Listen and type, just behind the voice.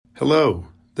Hello,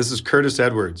 this is Curtis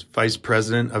Edwards, Vice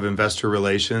President of Investor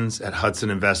Relations at Hudson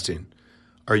Investing.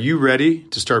 Are you ready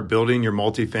to start building your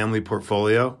multifamily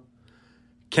portfolio?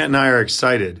 Kent and I are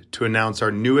excited to announce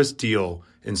our newest deal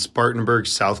in Spartanburg,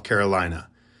 South Carolina.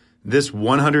 This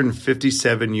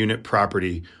 157-unit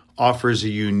property offers a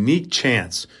unique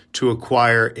chance to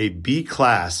acquire a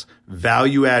B-class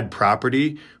value-add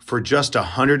property for just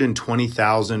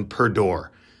 $120,000 per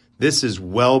door. This is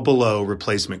well below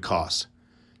replacement cost.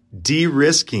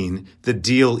 De-risking the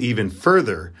deal even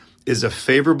further is a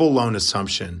favorable loan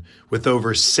assumption with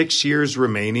over 6 years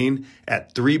remaining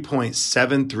at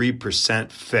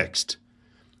 3.73% fixed.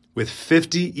 With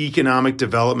 50 economic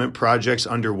development projects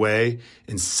underway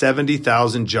and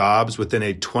 70,000 jobs within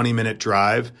a 20-minute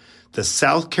drive, the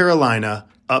South Carolina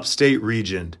upstate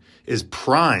region is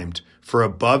primed for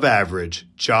above-average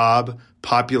job,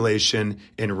 population,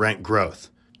 and rent growth.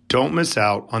 Don't miss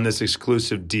out on this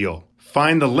exclusive deal.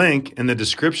 Find the link in the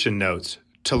description notes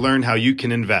to learn how you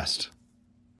can invest.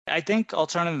 I think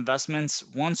alternative investments,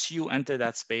 once you enter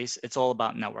that space, it's all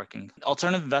about networking.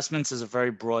 Alternative investments is a very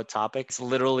broad topic. It's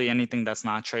literally anything that's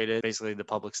not traded, basically the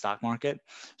public stock market.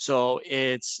 So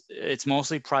it's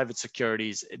mostly private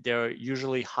securities. They're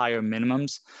usually higher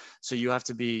minimums. So you have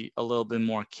to be a little bit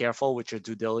more careful with your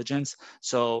due diligence.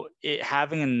 So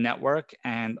having a network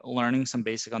and learning some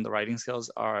basic underwriting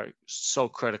skills are so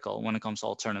critical when it comes to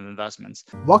alternative investments.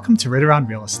 Welcome to Ritter on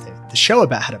Real Estate, the show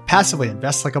about how to passively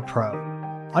invest like a pro.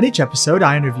 On each episode,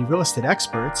 I interview real estate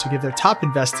experts who give their top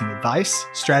investing advice,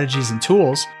 strategies, and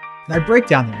tools, and I break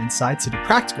down their insights into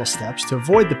practical steps to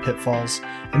avoid the pitfalls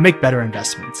and make better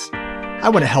investments. I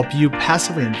want to help you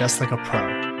passively invest like a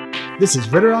pro. This is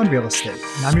Ritter on Real Estate,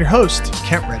 and I'm your host,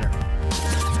 Kent Ritter.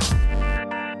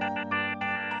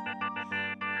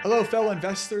 Hello, fellow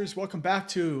investors. Welcome back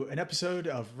to an episode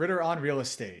of Ritter on Real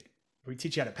Estate. We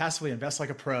teach you how to passively invest like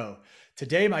a pro.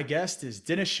 Today, my guest is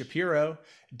Dennis Shapiro.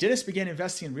 Dennis began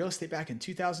investing in real estate back in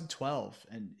 2012,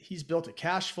 and he's built a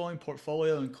cash flowing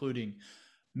portfolio, including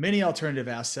many alternative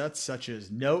assets such as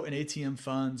note and ATM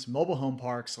funds, mobile home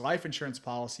parks, life insurance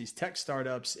policies, tech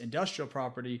startups, industrial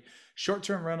property,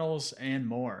 short-term rentals, and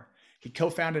more. He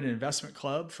co-founded an investment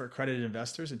club for accredited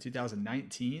investors in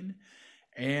 2019,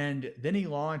 and then he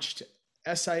launched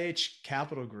SIH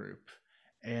Capital Group,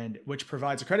 which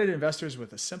provides accredited investors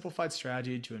with a simplified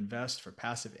strategy to invest for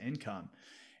passive income.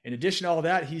 In addition to all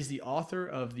that, he's the author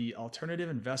of the Alternative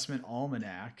Investment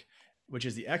Almanac, which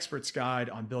is the expert's guide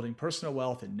on building personal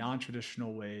wealth in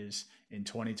non-traditional ways in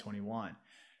 2021.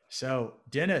 So,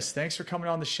 Dennis, thanks for coming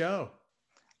on the show.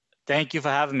 Thank you for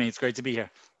having me. It's great to be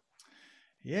here.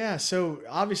 Yeah, so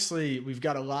obviously we've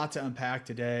got a lot to unpack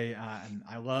today, and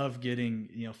I love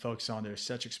getting folks on there,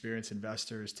 such experienced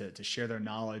investors, to share their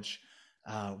knowledge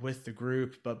with the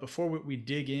group. But before we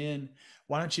dig in,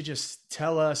 why don't you just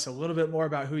tell us a little bit more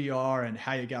about who you are and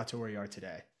how you got to where you are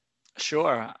today?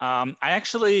 Sure. I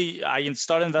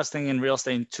started investing in real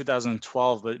estate in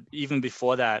 2012, but even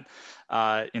before that,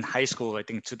 in high school, I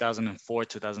think 2004,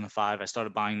 2005, I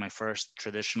started buying my first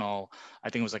traditional, I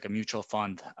think it was like a mutual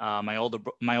fund. My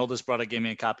oldest brother gave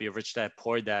me a copy of Rich Dad,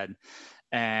 Poor Dad.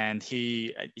 And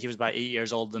he was about 8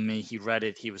 years older than me. He read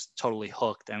it. He was totally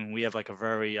hooked. And we have like a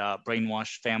very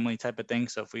brainwashed family type of thing.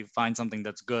 So if we find something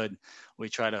that's good, we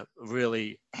try to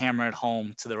really hammer it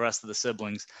home to the rest of the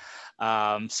siblings.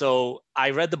 So I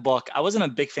read the book. I wasn't a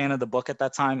big fan of the book at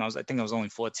that time. I think I was only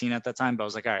 14 at that time. But I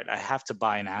was like, all right, I have to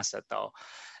buy an asset though.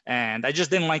 And I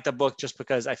just didn't like the book just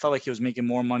because I felt like he was making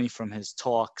more money from his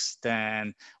talks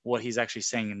than what he's actually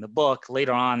saying in the book.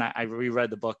 Later on, I reread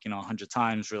the book, 100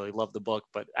 times, really loved the book.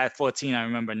 But at 14, I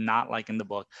remember not liking the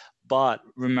book, but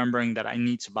remembering that I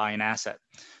need to buy an asset.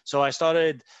 So I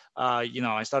started,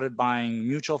 buying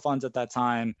mutual funds at that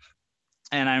time.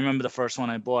 And I remember the first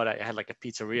one I bought, I had like a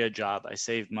pizzeria job. I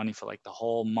saved money for like the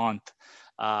whole month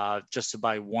just to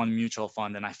buy one mutual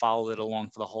fund. And I followed it along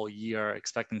for the whole year,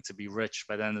 expecting to be rich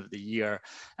by the end of the year.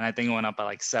 And I think it went up by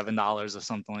like $7 or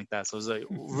something like that. So it was a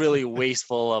really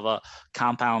wasteful of a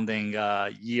compounding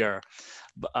year.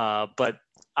 But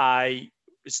I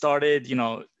started,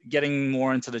 getting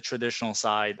more into the traditional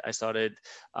side. I started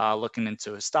looking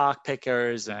into stock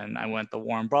pickers, and I went the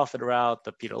Warren Buffett route,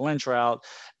 the Peter Lynch route,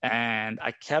 and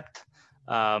I kept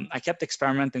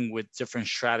experimenting with different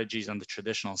strategies on the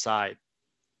traditional side.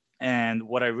 And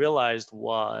what I realized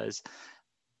was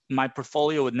my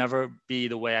portfolio would never be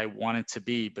the way I want it to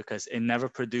be because it never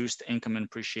produced income and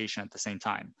appreciation at the same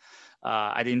time.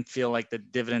 I didn't feel like the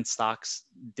dividend stocks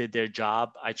did their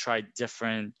job. I tried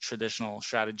different traditional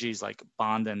strategies like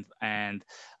bond and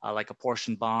like a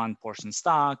portion bond, portion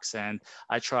stocks, and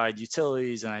I tried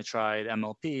utilities and I tried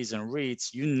MLPs and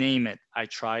REITs, you name it. I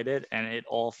tried it and it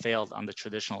all failed on the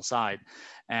traditional side.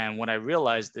 And what I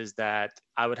realized is that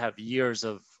I would have years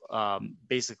of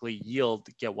basically yield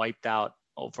get wiped out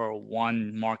over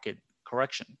one market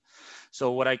correction.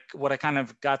 So what I kind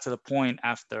of got to the point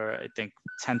after I think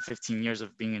 10, 15 years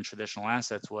of being in traditional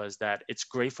assets was that it's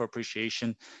great for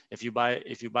appreciation. If you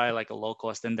buy like a low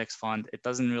cost index fund, it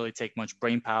doesn't really take much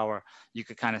brain power. You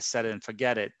could kind of set it and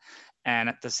forget it. And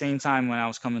at the same time, when I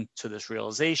was coming to this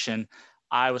realization,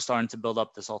 I was starting to build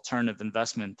up this alternative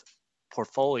investment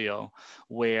portfolio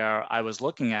where I was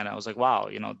looking at it. I was like, wow,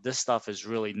 this stuff is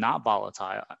really not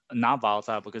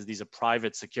volatile because these are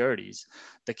private securities.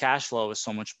 The cash flow is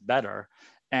so much better.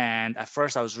 And at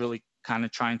first I was really kind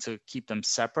of trying to keep them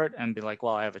separate and be like,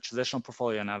 well, I have a traditional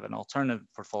portfolio and I have an alternative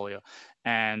portfolio.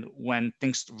 And when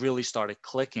things really started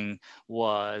clicking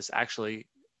was actually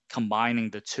combining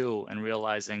the two and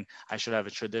realizing I should have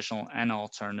a traditional and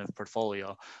alternative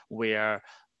portfolio where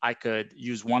I could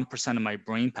use 1% of my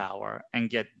brain power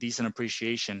and get decent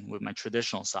appreciation with my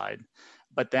traditional side.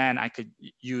 But then I could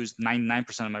use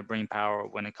 99% of my brain power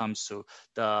when it comes to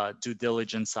the due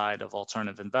diligence side of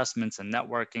alternative investments and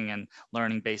networking and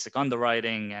learning basic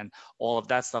underwriting and all of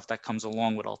that stuff that comes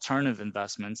along with alternative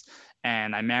investments.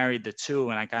 And I married the two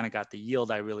and I kind of got the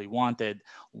yield I really wanted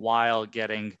while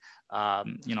getting,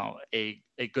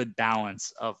 a good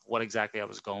balance of what exactly I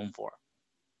was going for.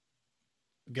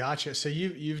 Gotcha. So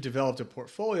you've developed a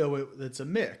portfolio that's a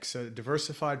mix, a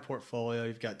diversified portfolio.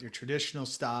 You've got your traditional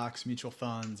stocks, mutual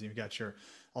funds, and you've got your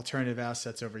alternative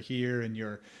assets over here, and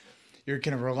you're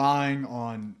kind of relying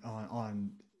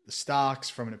on the stocks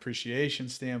from an appreciation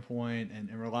standpoint, and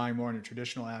relying more on your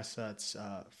traditional assets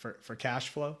for cash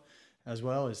flow as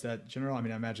well. Is that general? I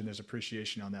mean, I imagine there's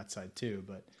appreciation on that side too,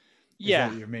 but is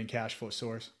that your main cash flow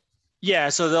source? Yeah,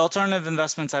 so the alternative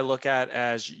investments I look at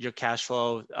as your cash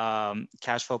flow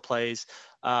plays.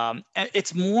 And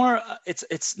it's more,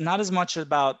 it's not as much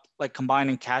about like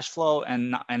combining cash flow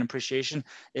and appreciation.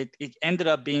 It ended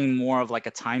up being more of like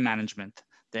a time management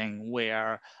thing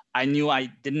where I knew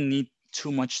I didn't need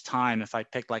too much time if I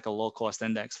picked like a low cost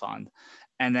index fund.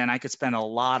 And then I could spend a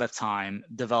lot of time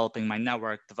developing my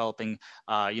network, developing,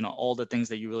 all the things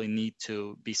that you really need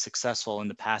to be successful in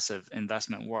the passive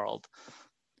investment world.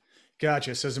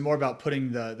 Gotcha. So is it more about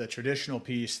putting the traditional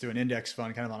piece through an index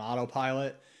fund kind of on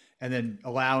autopilot and then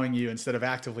allowing you, instead of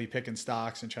actively picking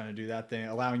stocks and trying to do that thing,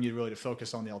 allowing you really to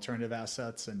focus on the alternative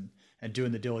assets and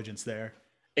doing the diligence there?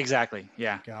 Exactly.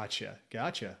 Yeah.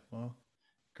 Gotcha. Well,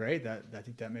 great. I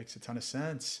think that makes a ton of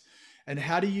sense. And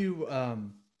how do you,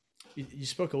 you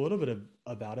spoke a little bit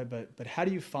about it, but how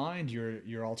do you find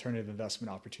your alternative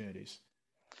investment opportunities?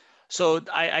 So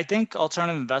I think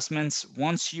alternative investments,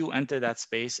 once you enter that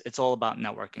space, it's all about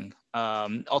networking.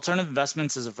 Alternative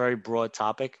investments is a very broad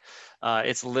topic.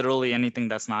 It's literally anything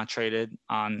that's not traded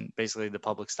on basically the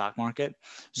public stock market.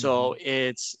 So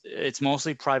it's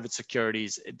mostly private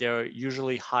securities. They're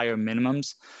usually higher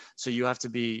minimums. So you have to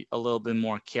be a little bit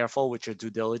more careful with your due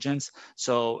diligence.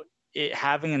 So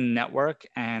having a network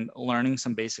and learning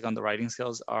some basic underwriting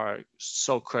skills are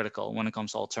so critical when it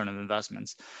comes to alternative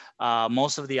investments.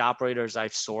 Most of the operators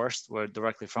I've sourced were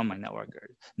directly from my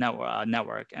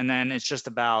network. And then it's just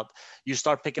about, you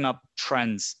start picking up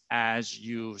trends as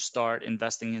you start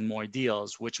investing in more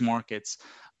deals, which markets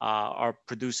are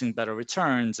producing better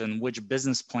returns and which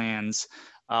business plans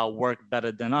work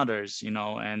better than others,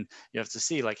 and you have to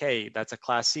see like, hey, that's a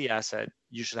Class C asset.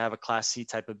 You should have a Class C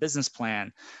type of business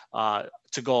plan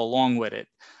to go along with it.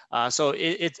 So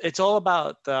it's all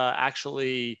about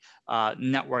actually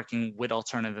networking with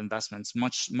alternative investments,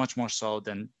 much more so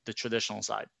than the traditional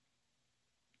side.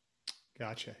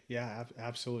 Gotcha. Yeah,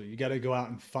 absolutely. You got to go out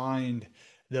and find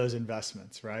those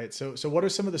investments, right? So what are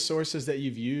some of the sources that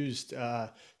you've used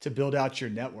to build out your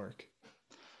network?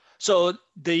 So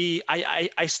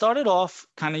I started off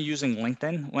kind of using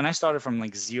LinkedIn. When I started from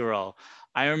like zero,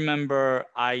 I remember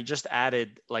I just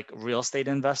added like real estate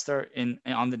investor in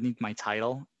underneath my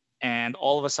title. And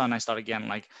all of a sudden I started getting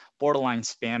like borderline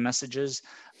spam messages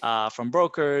from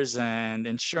brokers and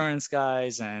insurance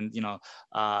guys, and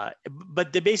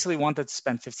but they basically wanted to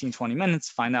spend 15, 20 minutes,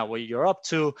 find out what you're up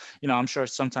to. I'm sure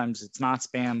sometimes it's not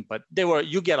spam, but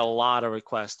you get a lot of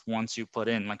requests once you put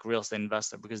in like real estate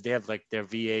investor, because they have like their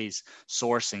VAs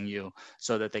sourcing you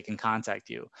so that they can contact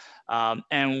you.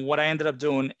 And what I ended up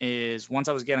doing is, once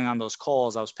I was getting on those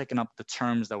calls, I was picking up the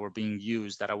terms that were being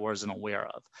used that I wasn't aware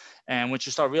of. And what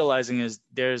you start realizing is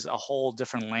there's a whole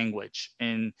different language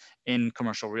in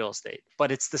commercial real estate,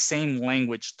 but it's the same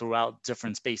language throughout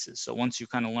different spaces. So once you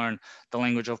kind of learn the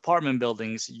language of apartment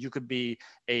buildings, you could be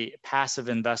a passive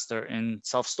investor in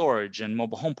self-storage and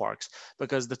mobile home parks,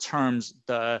 because the terms,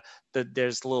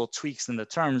 there's little tweaks in the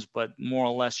terms, but more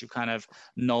or less you kind of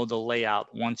know the layout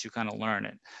once you kind of learn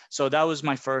it. So that was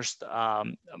my first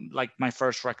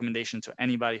recommendation to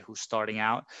anybody who's starting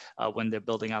out when they're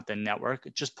building out their network.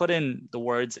 Just put in the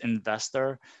words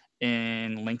investor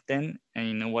in LinkedIn,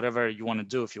 and whatever you want to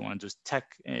do, if you want to do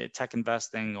tech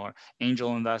investing or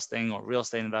angel investing or real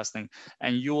estate investing,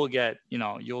 and you will get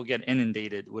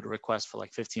inundated with requests for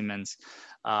like 15 minutes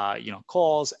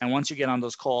calls. And once you get on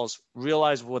those calls,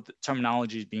 realize what the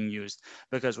terminology is being used,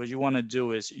 because what you want to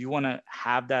do is you want to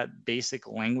have that basic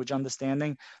language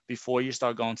understanding before you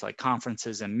start going to like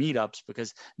conferences and meetups,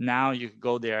 because now you could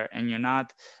go there and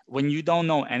when you don't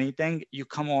know anything, you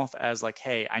come off as like,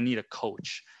 hey, I need a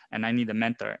coach and I need a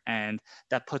mentor. And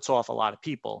that puts off a lot of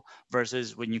people,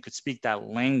 versus when you could speak that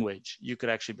language, you could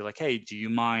actually be like, hey, do you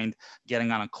mind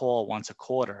getting on a call once a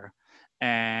quarter?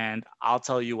 And I'll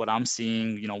tell you what I'm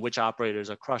seeing, which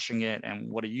operators are crushing it and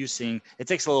what are you seeing? It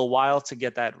takes a little while to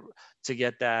get that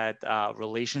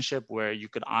relationship where you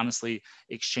could honestly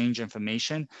exchange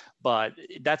information, but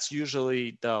that's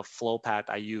usually the flow path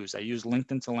I use. I use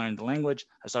LinkedIn to learn the language.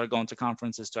 I started going to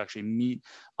conferences to actually meet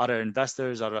other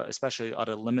investors, especially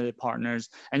other limited partners.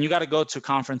 And you got to go to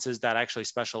conferences that actually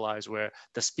specialize, where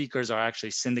the speakers are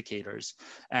actually syndicators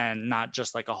and not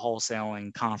just like a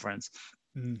wholesaling conference.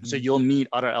 Mm-hmm. So you'll meet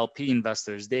other LP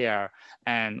investors there.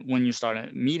 And when you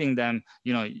start meeting them,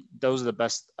 those are the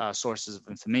best sources of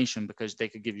information, because they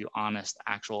could give you honest,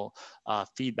 actual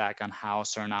feedback on how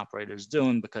certain operators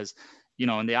doing. Because,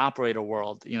 in the operator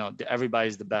world,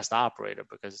 everybody's the best operator,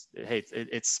 because, hey,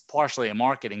 it's partially a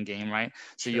marketing game, right?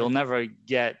 So Sure. You'll never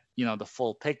get, the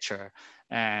full picture.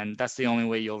 And that's the only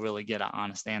way you'll really get an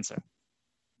honest answer.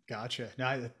 Gotcha.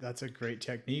 No, that's a great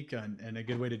technique and a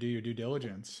good way to do your due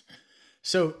diligence.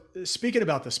 So speaking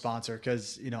about the sponsor,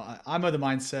 because I'm of the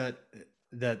mindset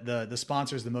that the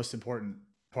sponsor is the most important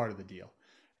part of the deal,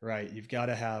 right? You've got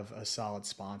to have a solid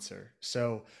sponsor.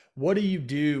 So what do you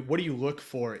do? What do you look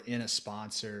for in a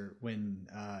sponsor when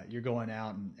you're going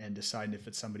out and deciding if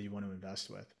it's somebody you want to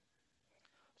invest with?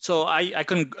 So I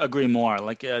couldn't agree more.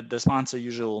 Like the sponsor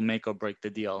usually will make or break the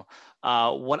deal.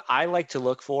 What I like to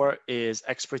look for is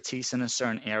expertise in a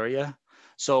certain area.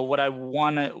 So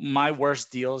my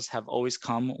worst deals have always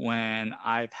come when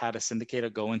I've had a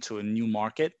syndicator go into a new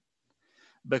market,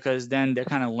 because then they're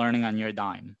kind of learning on your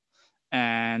dime.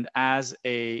 And as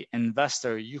a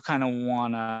investor, you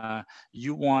want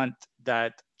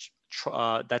that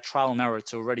trial and error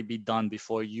to already be done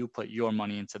before you put your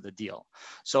money into the deal.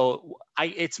 So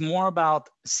it's more about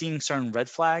seeing certain red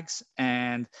flags,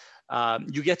 and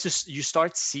you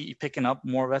start picking up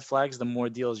more red flags the more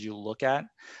deals you look at.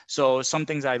 So some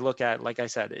things I look at, like I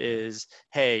said, is,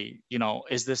 hey,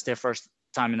 is this their first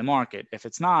time in the market? If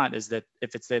it's not,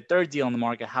 if it's their third deal in the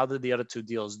market, how did the other two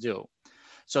deals do?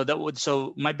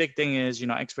 So my big thing is,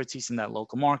 expertise in that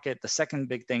local market. The second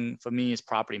big thing for me is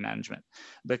property management,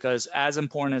 because as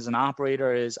important as an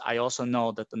operator is, I also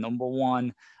know that the number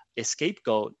one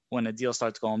scapegoat when a deal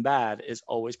starts going bad is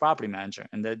always property manager,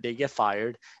 and that they get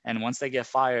fired. And once they get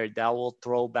fired, that will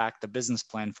throw back the business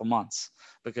plan for months,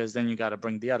 because then you got to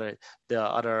bring the other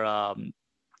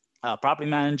property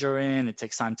manager in. It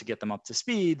takes time to get them up to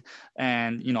speed,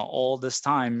 and all this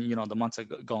time, the months are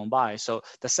going by. So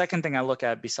the second thing I look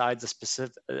at, besides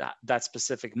that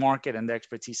specific market and the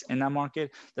expertise in that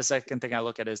market, the second thing I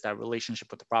look at is that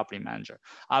relationship with the property manager.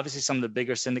 Obviously, some of the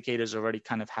bigger syndicators already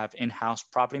kind of have in-house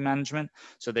property management,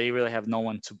 so they really have no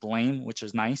one to blame, which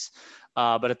is nice.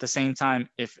 But at the same time,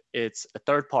 if it's a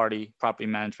third-party property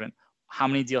management, how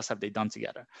many deals have they done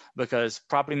together? Because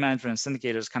property management and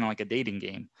syndicator is kind of like a dating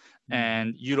game,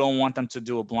 and you don't want them to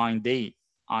do a blind date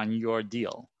on your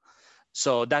deal.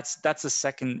 So that's the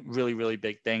second really, really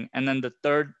big thing. And then the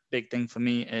third big thing for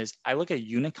me is I look at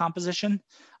unit composition.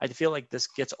 I feel like this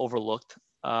gets overlooked.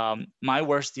 My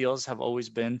worst deals have always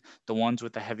been the ones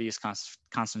with the heaviest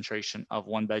concentration of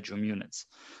one-bedroom units.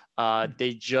 I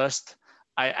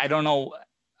don't know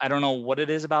I don't know what it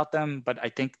is about them, but I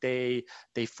think they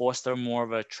foster more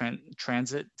of a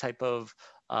transit type of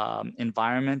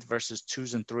environment versus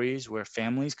twos and threes where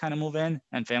families kind of move in,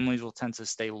 and families will tend to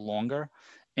stay longer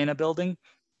in a building.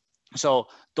 So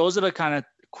those are the kind of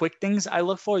quick things I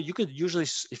look for. You could usually,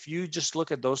 if you just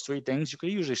look at those three things, you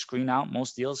could usually screen out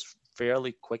most deals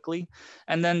fairly quickly.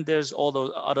 And then there's all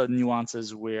those other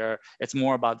nuances where it's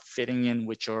more about fitting in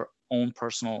with your own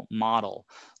personal model.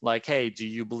 Like, hey, do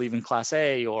you believe in Class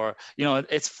A? Or,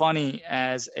 it's funny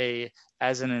as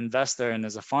an investor and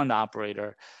as a fund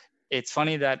operator, it's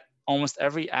funny that almost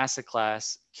every asset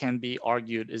class can be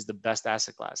argued is the best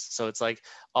asset class. So it's like,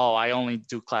 oh, I only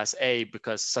do Class A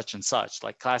because such and such.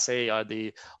 Like Class A are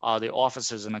the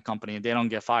officers in a company. They don't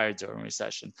get fired during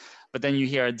recession. But then you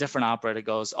hear a different operator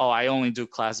goes, oh, I only do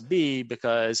Class B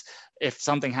because if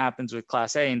something happens with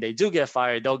Class A and they do get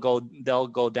fired, they'll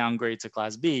go downgrade to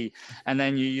Class B. And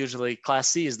then you usually, Class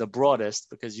C is the broadest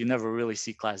because you never really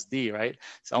see Class D, right?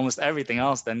 So almost everything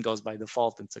else then goes by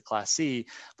default into Class C.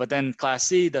 But then Class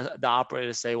C, the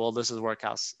operators say, well, this is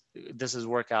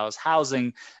workhouse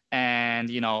housing, and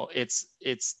it's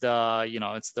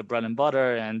the bread and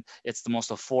butter, and it's the most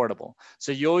affordable.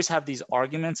 So you always have these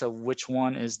arguments of which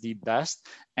one is the best,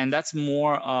 and that's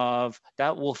more of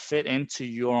that will fit into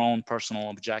your own personal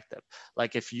objective.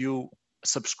 Like if you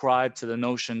subscribe to the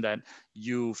notion that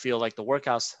you feel like the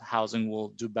workhouse housing will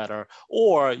do better,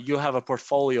 or you have a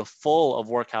portfolio full of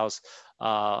workhouse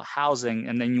housing,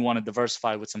 and then you want to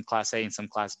diversify with some Class A and some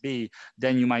Class B,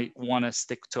 then you might want to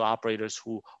stick to operators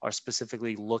who are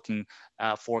specifically looking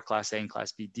for Class A and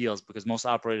Class B deals, because most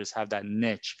operators have that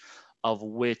niche of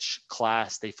which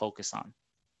class they focus on.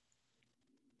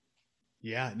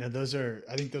 Yeah, no,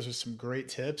 I think those are some great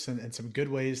tips and some good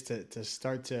ways to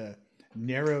start to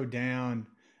narrow down,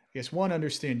 I guess, one,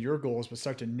 understand your goals, but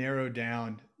start to narrow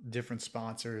down different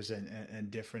sponsors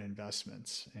and different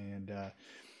investments. And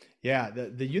yeah,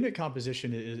 the unit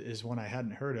composition is one I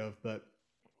hadn't heard of, but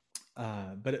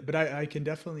I can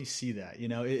definitely see that.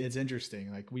 It's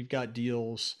interesting. Like we've got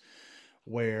deals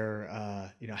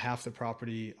where half the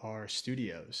property are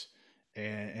studios,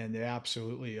 and they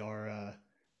absolutely are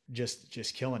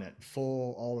just killing it,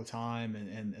 full all the time,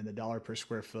 and the dollar per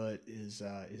square foot is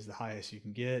the highest you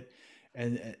can get,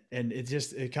 and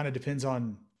it kind of depends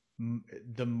on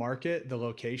the market, the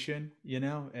location,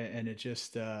 and it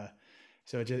just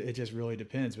so it just really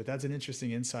depends. But that's an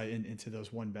interesting insight into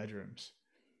those one bedrooms.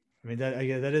 I mean,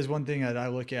 that is one thing that I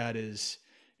look at is,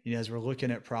 as we're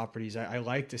looking at properties, I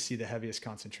like to see the heaviest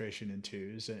concentration in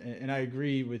twos, and I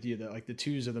agree with you that like the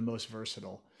twos are the most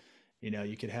versatile.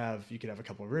 You could have a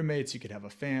couple of roommates, you could have a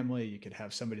family, you could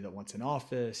have somebody that wants an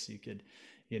office, you could,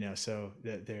 so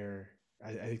that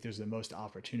I think there's the most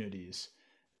opportunities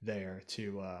there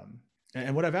to,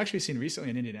 and what I've actually seen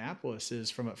recently in Indianapolis is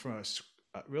from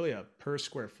really a per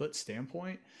square foot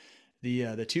standpoint, the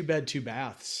 2-bed,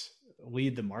 2-baths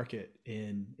lead the market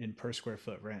in per square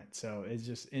foot rent. So it's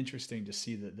just interesting to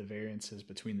see the variances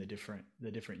between the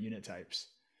different unit types.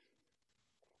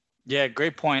 Yeah,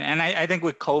 great point. And I think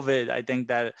with COVID, I think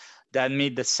that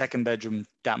made the second bedroom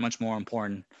that much more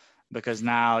important, because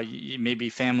now maybe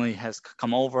family has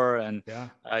come over and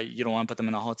you don't want to put them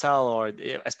in a hotel, or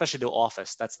especially the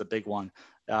office. That's the big one.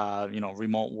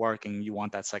 Remote working, you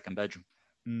want that second bedroom.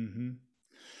 Mm-hmm.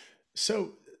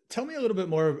 So tell me a little bit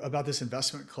more about this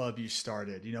investment club you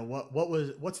started.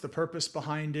 What's the purpose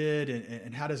behind it,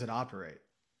 and how does it operate?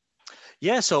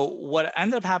 Yeah. So what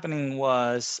ended up happening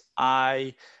was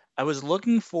I was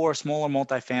looking for smaller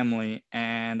multifamily,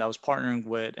 and I was partnering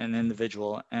with an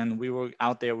individual, and we were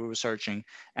out there, we were searching.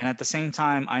 And at the same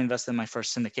time, I invested in my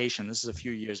first syndication. This is a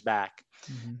few years back.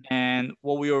 Mm-hmm. And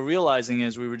what we were realizing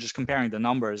is we were just comparing the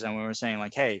numbers, and we were saying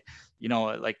like, hey,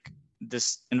 like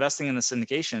this investing in the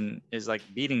syndication is like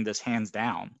beating this hands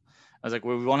down. I was like,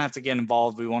 well, we won't have to get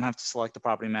involved. We won't have to select the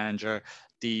property manager.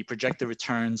 The projected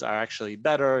returns are actually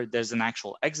better. There's an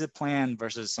actual exit plan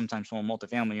versus sometimes from a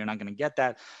multifamily, you're not going to get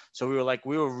that. So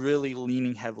we were really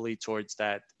leaning heavily towards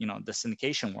that, the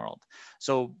syndication world.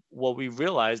 So what we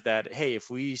realized that, hey,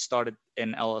 if we started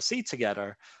an LLC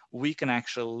together, we can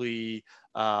actually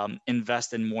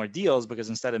invest in more deals, because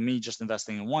instead of me just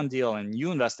investing in one deal and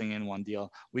you investing in one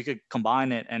deal, we could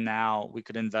combine it, and now we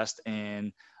could invest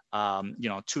in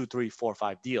 2, 3, 4,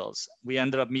 5 deals. We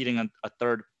ended up meeting a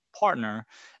third partner,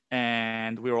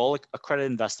 and we were all accredited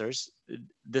investors.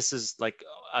 This is like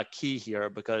a key here,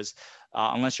 because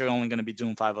unless you're only going to be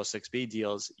doing 506B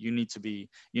deals, you need to be,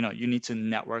 you need to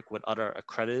network with other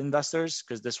accredited investors,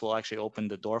 because this will actually open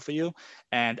the door for you.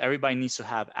 And everybody needs to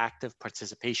have active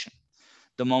participation.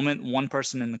 The moment one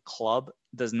person in the club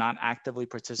does not actively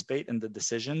participate in the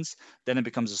decisions, then it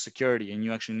becomes a security, and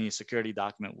you actually need a security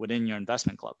document within your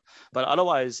investment club. But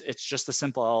otherwise, it's just a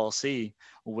simple LLC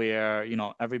where, you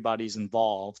know, everybody's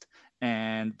involved.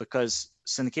 And because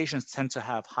syndications tend to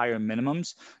have higher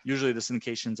minimums, usually the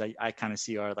syndications I kind of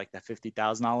see are like that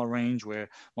 $50,000 range, where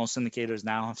most syndicators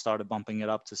now have started bumping it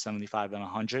up to 75 and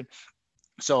 100.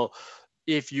 So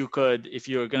if you're going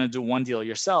to do one deal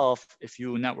yourself, if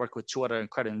you network with two other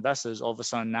credit investors, all of a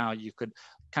sudden now you could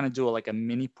kind of do like a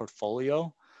mini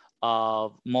portfolio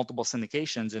of multiple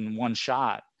syndications in one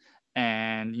shot.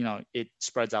 And, you know, it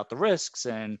spreads out the risks,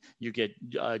 and you get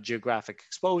geographic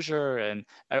exposure and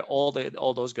all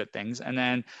those good things. And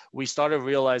then we started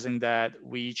realizing that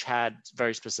we each had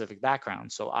very specific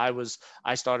backgrounds. So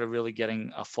I started really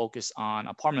getting a focus on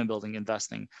apartment building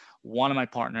investing. One of my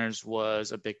partners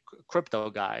was a big crypto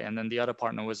guy, and then the other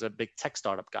partner was a big tech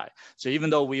startup guy. So even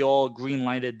though we all green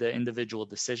lighted the individual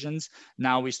decisions,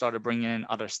 now we started bringing in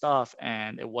other stuff,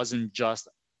 and it wasn't just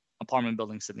apartment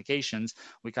building syndications.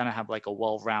 We kind of have like a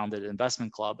well-rounded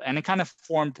investment club, and it kind of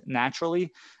formed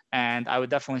naturally. And I would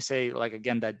definitely say, like,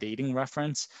 again, that dating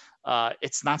reference,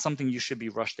 it's not something you should be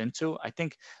rushed into. I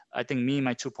think me and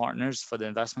my two partners for the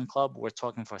investment club, we're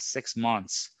talking for 6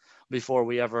 months before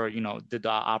we ever, you know, did the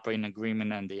operating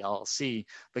agreement and the LLC,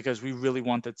 because we really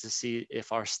wanted to see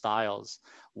if our styles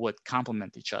would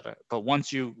complement each other. But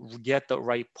once you get the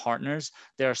right partners,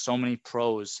 there are so many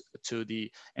pros to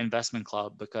the investment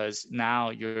club, because now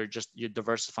you're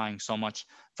diversifying so much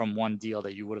from one deal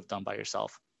that you would have done by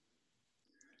yourself.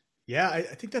 Yeah, I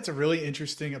think that's a really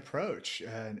interesting approach,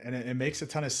 and it makes a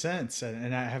ton of sense.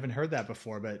 And I haven't heard that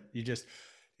before, but you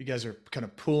guys are kind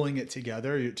of pooling it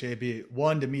together to be,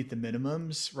 one, to meet the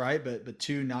minimums, right? But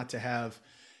two, not to have,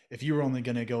 if you were only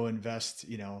going to go invest,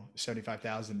 you know,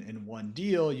 75,000 in one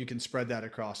deal, you can spread that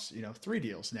across, you know, 3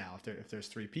 deals now if there's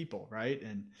 3 people, right?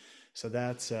 And so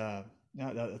that's a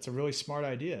really smart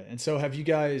idea. And so have you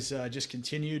guys just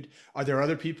continued? Are there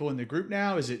other people in the group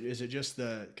now? Is it just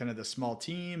the kind of the small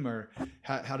team, or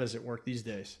how does it work these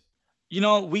days? You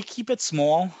know, we keep it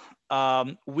small.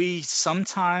 We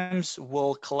sometimes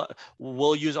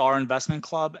we'll use our investment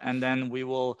club, and then we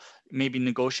will maybe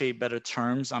negotiate better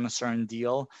terms on a certain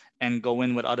deal and go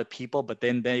in with other people, but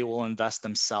then they will invest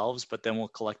themselves, but then we'll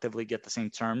collectively get the same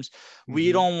terms. Mm-hmm.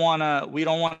 We don't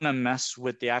want to mess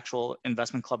with the actual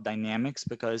investment club dynamics,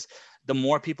 because the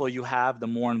more people you have, the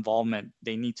more involvement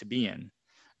they need to be in.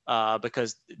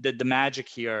 Because the magic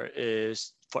here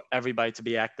is for everybody to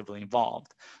be actively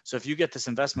involved. So if you get this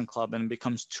investment club and it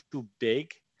becomes too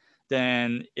big,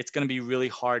 then it's going to be really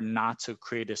hard not to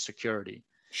create a security.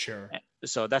 Sure.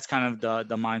 So that's kind of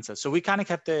the mindset. So we kind of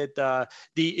kept it, the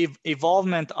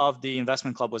evolvement of the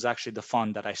investment club was actually the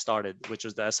fund that I started, which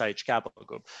was the SIH Capital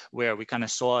Group, where we kind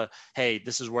of saw, hey,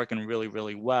 this is working really,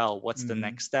 really well. What's the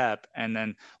next step? And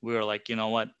then we were like, you know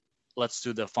what, let's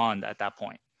do the fund at that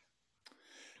point.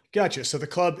 Gotcha. So the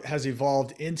club has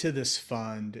evolved into this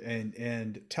fund,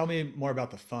 and tell me more about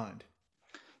the fund.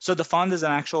 So the fund is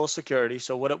an actual security.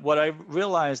 So what I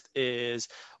realized is,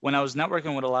 when I was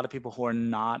networking with a lot of people who are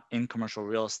not in commercial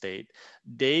real estate,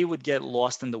 they would get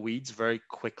lost in the weeds very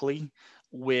quickly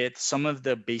with some of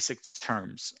the basic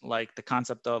terms, like the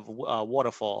concept of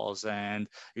waterfalls, and,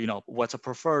 you know, what's a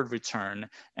preferred return,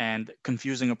 and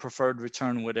confusing a preferred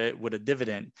return with a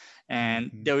dividend.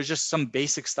 And there was just some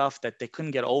basic stuff that they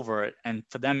couldn't get over it. And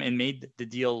for them, it made the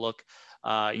deal look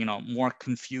more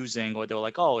confusing, or they were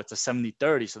like, oh, it's a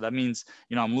 70-30. So that means,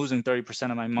 you know, I'm losing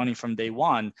 30% of my money from day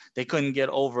one. They couldn't get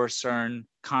over certain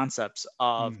concepts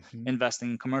of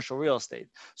investing in commercial real estate.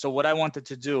 So what I wanted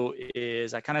to do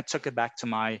is I kind of took it back to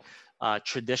my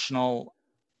traditional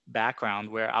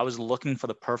background, where I was looking for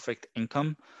the perfect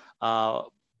income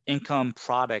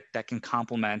product that can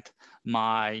complement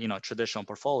my, you know, traditional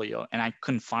portfolio, and I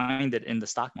couldn't find it in the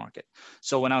stock market.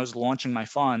 So when I was launching my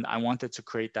fund, I wanted to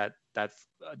create that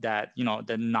you know,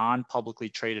 the non-publicly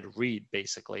traded REIT,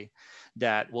 basically,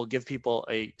 that will give people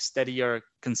a steadier,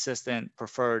 consistent,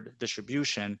 preferred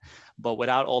distribution, but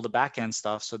without all the back end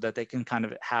stuff, so that they can kind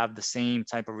of have the same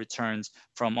type of returns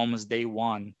from almost day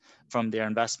one from their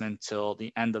investment till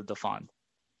the end of the fund.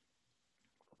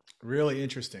 Really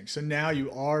interesting. So now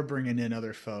you are bringing in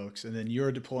other folks, and then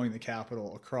you're deploying the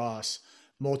capital across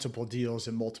multiple deals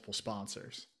and multiple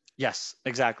sponsors. Yes,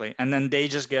 exactly. And then they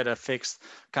just get a fixed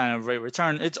kind of rate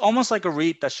return. It's almost like a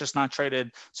REIT that's just not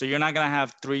traded. So you're not going to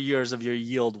have 3 years of your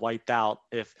yield wiped out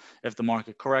if the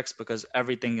market corrects, because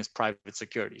everything is private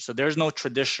security. So there's no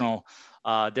traditional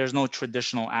there's no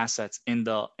traditional assets in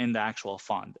the actual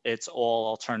fund. It's all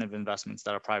alternative investments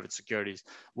that are private securities,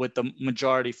 with the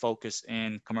majority focus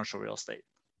in commercial real estate.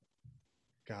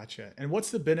 Gotcha. And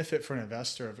what's the benefit for an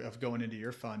investor of going into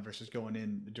your fund versus going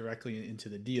in directly into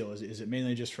the deal? Is it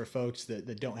mainly just for folks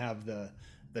that don't have the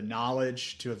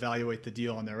knowledge to evaluate the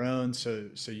deal on their own? So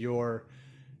you're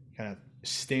kind of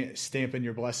stamping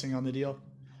your blessing on the deal?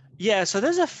 Yeah, so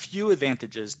there's a few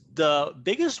advantages. The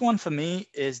biggest one for me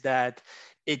is that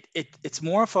it's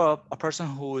more for a person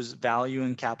who is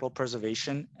valuing capital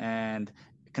preservation and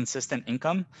consistent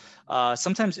income.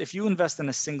 Sometimes if you invest in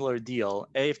a singular deal,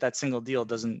 if that single deal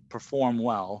doesn't perform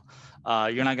well,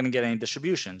 you're not going to get any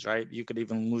distributions, right? You could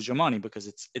even lose your money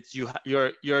because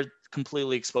you're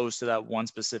completely exposed to that one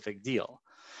specific deal.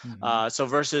 Mm-hmm. So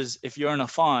versus if you're in a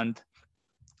fund,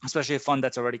 especially a fund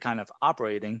that's already kind of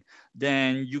operating,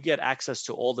 then you get access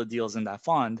to all the deals in that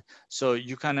fund. So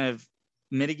you kind of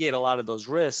mitigate a lot of those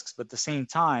risks, but at the same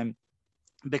time,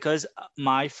 because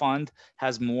my fund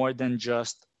has more than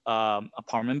just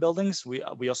apartment buildings, we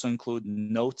also include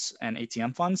notes and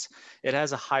ATM funds. It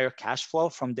has a higher cash flow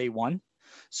from day one.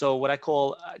 So what I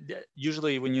call,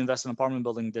 usually when you invest in an apartment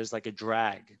building, there's like a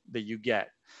drag that you get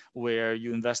where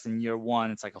you invest in year one,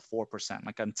 it's like a 4%,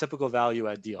 like a typical value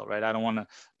add deal, right? I don't want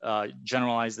to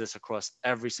generalize this across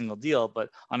every single deal, but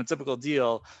on a typical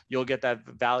deal, you'll get that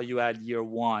value add year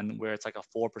one where it's like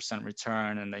a 4%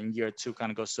 return, and then year two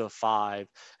kind of goes to a 5,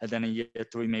 and then in year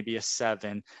three maybe a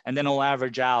 7, and then it'll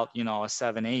average out, a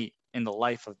 7, 8 in the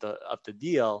life of the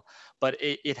deal. But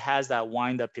it has that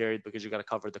wind up period because you got to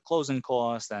cover the closing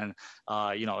cost, and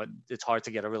it's hard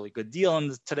to get a really good deal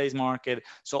in today's market.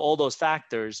 So all those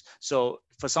factors. So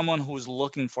for someone who's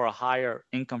looking for a higher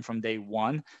income from day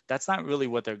one, that's not really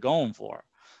what they're going for.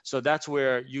 So that's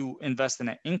where you invest in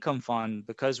an income fund,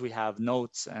 because we have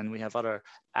notes and we have other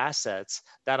assets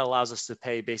that allows us to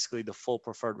pay basically the full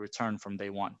preferred return from day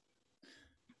one.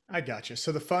 I gotcha.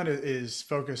 So the fund is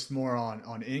focused more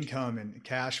on income and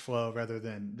cash flow rather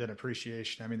than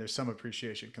appreciation. I mean, there's some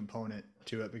appreciation component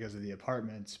to it because of the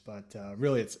apartments, but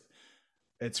really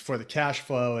it's for the cash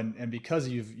flow, and because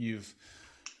you've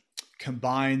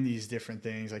combined these different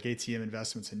things like ATM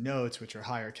investments and notes, which are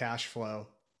higher cash flow,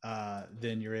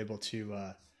 then you're able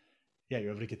to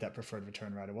get that preferred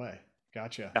return right away.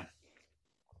 Gotcha. Yeah.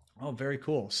 Oh, very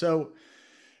cool. So.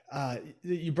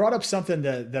 You brought up something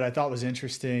that I thought was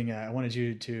interesting. I wanted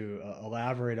you to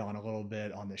elaborate on a little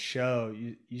bit on the show.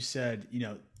 You said,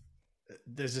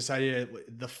 there's this idea,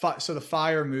 the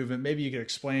FIRE movement. Maybe you could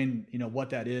explain,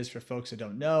 what that is for folks that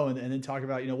don't know, and then talk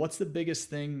about, what's the biggest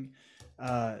thing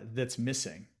that's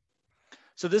missing.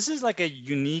 So this is like a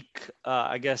unique,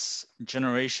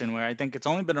 generation where I think it's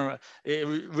only been it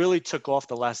really took off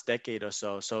the last decade or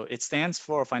so. So it stands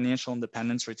for financial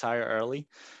independence, retire early.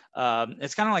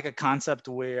 It's kind of like a concept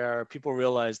where people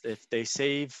realized if they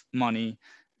save money,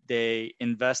 they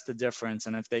invest the difference,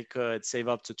 and if they could save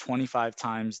up to 25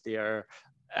 times their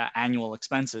annual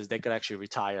expenses, they could actually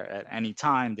retire at any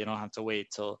time. They don't have to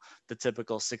wait till the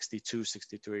typical 62,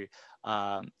 63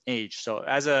 age. So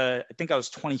I think I was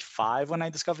 25 when I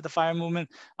discovered the FIRE movement.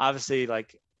 Obviously,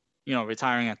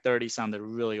 retiring at 30 sounded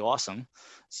really awesome.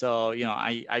 So,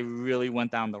 I really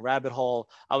went down the rabbit hole.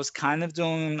 I was kind of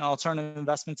doing alternative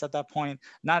investments at that point,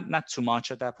 not too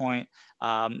much at that point,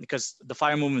 because the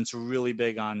FIRE movement's really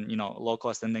big on, low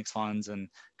cost index funds, and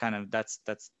kind of that's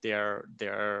their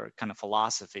kind of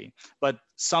philosophy. But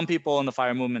some people in the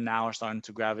FIRE movement now are starting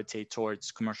to gravitate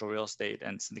towards commercial real estate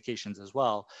and syndications as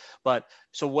well. But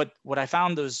so what I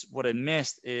found is what I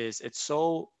missed is it's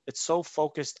so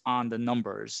focused on the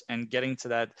numbers and getting to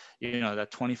that,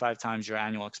 that 25 times your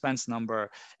annual expense number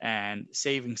and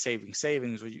savings.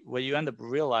 What you end up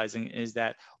realizing is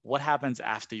that what happens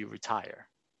after you retire,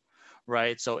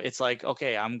 right? So it's like,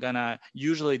 okay,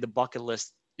 usually the bucket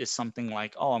list is something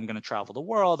like, oh, I'm going to travel the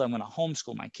world. I'm going to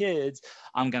homeschool my kids.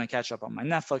 I'm going to catch up on my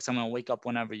Netflix. I'm going to wake up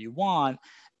whenever you want.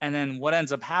 And then what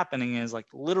ends up happening is, like,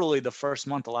 literally the first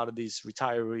month, a lot of these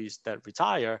retirees that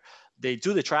retire, they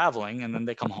do the traveling and then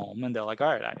they come home and they're like,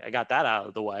 all right, I got that out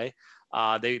of the way.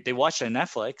 They watch their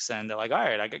Netflix and they're like, all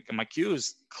right, I got my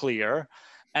queue's clear.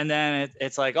 And then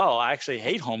it's like, oh, I actually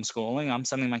hate homeschooling. I'm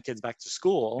sending my kids back to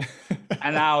school.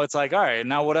 And now it's like, all right,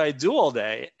 now what do I do all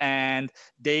day? And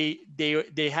they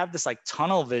have this like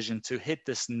tunnel vision to hit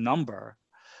this number,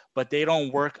 but they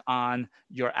don't work on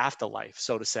your afterlife,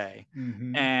 so to say.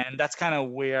 Mm-hmm. And that's kind of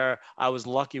where I was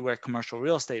lucky, where commercial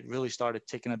real estate really started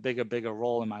taking a bigger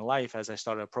role in my life as I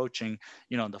started approaching,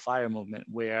 the FIRE movement,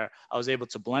 where I was able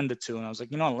to blend the two. And I was like,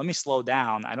 let me slow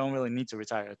down. I don't really need to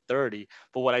retire at 30.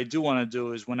 But what I do want to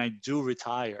do is, when I do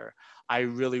retire, I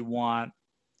really want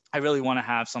I really want to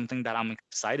have something that I'm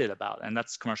excited about, and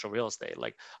that's commercial real estate.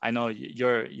 Like, I know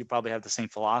you probably have the same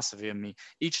philosophy of me.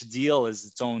 Each deal is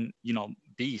its own,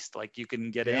 beast. Like, you can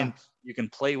get Yeah. in, you can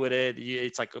play with it.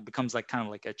 It's like, it becomes like kind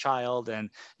of like a child, and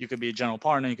you could be a general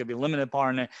partner, you could be a limited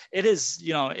partner. It is,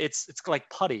 it's like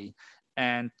putty.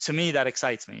 And to me, that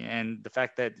excites me. And the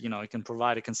fact that, it can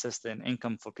provide a consistent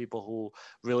income for people who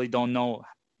really don't know,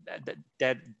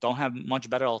 that don't have much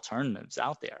better alternatives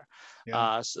out there.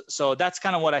 Yeah. So that's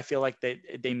kind of what I feel like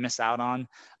they miss out on.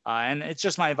 And it's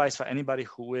just my advice for anybody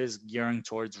who is gearing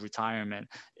towards retirement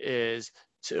is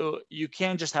you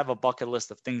can't just have a bucket list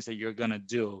of things that you're going to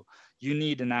do. You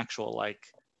need an actual like,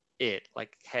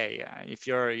 hey, if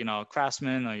you're, a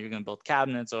craftsman, or you're going to build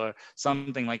cabinets or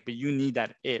something, but you need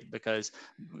that because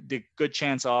the good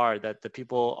chance are that the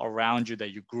people around you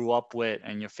that you grew up with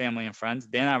and your family and friends,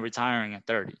 they're not retiring at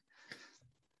 30.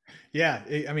 Yeah.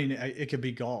 It could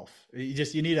be golf.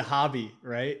 You need a hobby,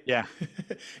 right? Yeah.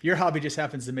 Your hobby just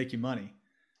happens to make you money.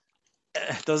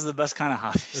 Those are the best kind of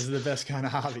hobbies. Those are the best kind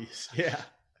of hobbies. Yeah.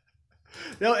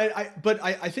 No, but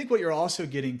I think what you're also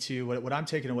getting to, what I'm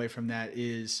taking away from that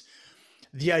is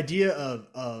the idea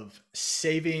of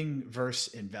saving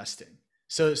versus investing.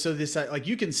 So this, like,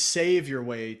 you can save your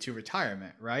way to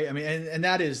retirement, right? I mean, and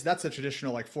that's a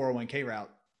traditional, like, 401k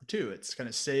route too. It's kind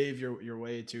of save your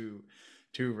way to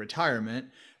retirement,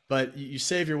 but you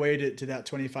save your way to that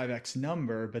 25x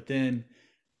number, but then,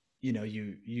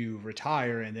 you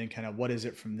retire, and then kind of what is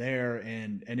it from there?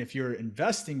 And if you're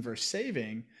investing versus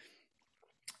saving,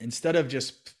 instead of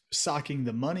just socking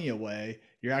the money away,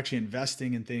 you're actually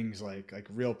investing in things like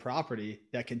real property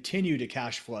that continue to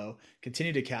cash flow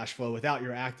without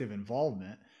your active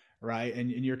involvement, right?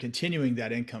 And you're continuing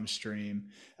that income stream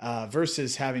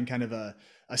versus having kind of a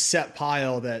set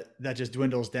pile that just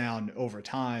dwindles down over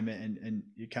time, and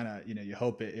you kind of, you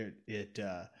hope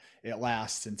it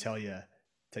lasts until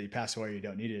you pass away, or you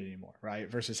don't need it anymore, right?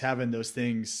 Versus having those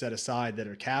things set aside that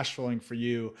are cash flowing for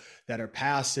you, that are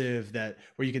passive,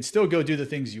 where you can still go do the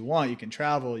things you want. You can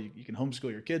travel, you can homeschool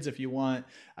your kids if you want.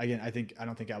 Again, I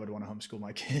don't think I would want to homeschool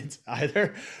my kids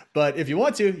either, but if you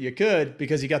want to, you could,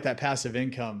 because you got that passive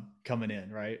income coming in,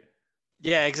 right?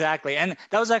 Yeah, exactly. And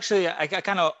that was actually, I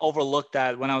kind of overlooked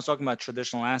that when I was talking about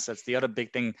traditional assets. The other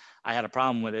big thing I had a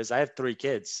problem with is I have 3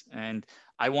 kids, and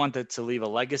I wanted to leave a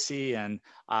legacy, and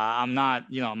I'm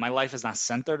not, my life is not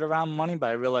centered around money, but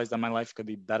I realized that my life could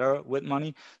be better with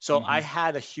money. So I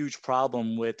had a huge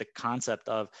problem with the concept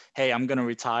of, hey, I'm going to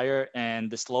retire, and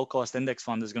this low cost index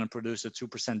fund is going to produce a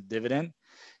 2% dividend.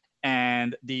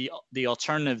 And the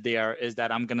alternative there is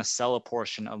that I'm going to sell a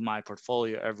portion of my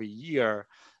portfolio every year.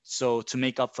 So to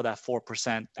make up for that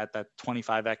 4% that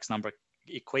 25x number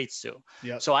equates to.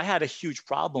 Yep. So I had a huge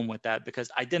problem with that,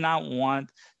 because I did not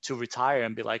want to retire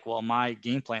and be like, well, my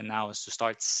game plan now is to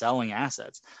start selling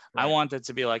assets. Right. I wanted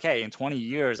to be like, hey, in 20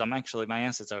 years, my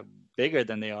assets are bigger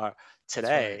than they are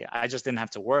today. Right. I just didn't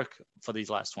have to work for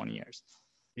these last 20 years.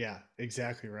 Yeah,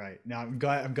 exactly right. Now I'm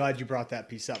glad you brought that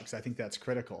piece up, because I think that's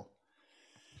critical.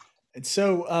 And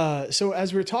so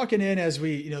as we're talking as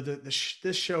we,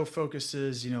 this show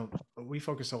focuses, we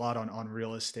focus a lot on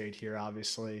real estate here,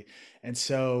 obviously. And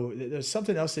so there's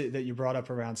something else that you brought up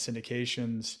around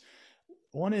syndications.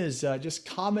 One is just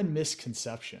common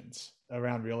misconceptions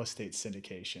around real estate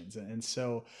syndications. And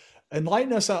so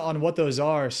enlighten us on what those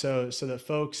are, so that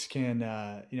folks can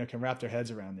wrap their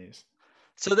heads around these.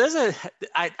 So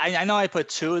I know I put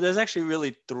 2, there's actually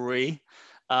really 3.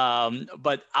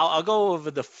 But I'll go over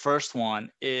the first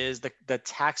one, is the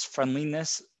tax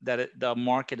friendliness that the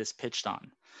market is pitched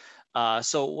on.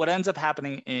 So what ends up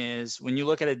happening is, when you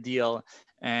look at a deal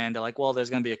and they're like, well, there's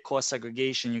going to be a cost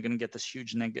segregation, you're going to get this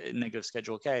huge negative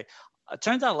Schedule K. It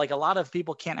turns out like a lot of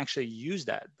people can't actually use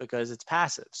that because it's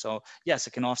passive. So yes,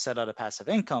 it can offset out a passive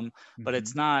income, but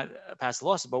it's not a passive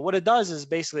loss. But what it does is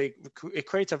basically it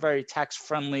creates a very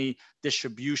tax-friendly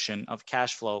distribution of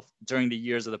cash flow during the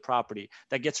years of the property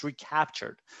that gets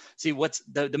recaptured. See, what's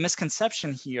the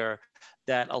misconception here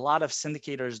that a lot of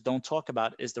syndicators don't talk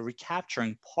about is the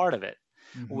recapturing part of it,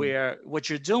 where what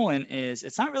you're doing is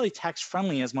it's not really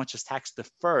tax-friendly as much as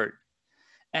tax-deferred.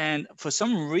 And for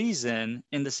some reason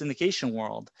in the syndication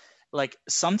world, like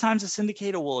sometimes a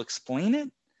syndicator will explain it,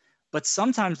 but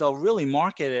sometimes they'll really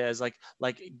market it as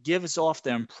like gives off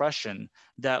the impression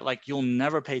that like you'll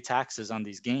never pay taxes on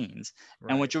these gains.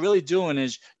 Right. And what you're really doing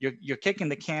is you're kicking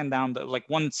the can down. Like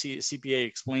one CPA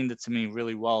explained it to me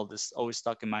really well. This always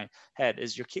stuck in my head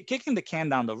is you're kicking the can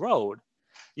down the road.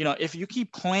 If you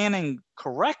keep planning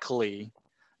correctly,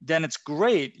 then it's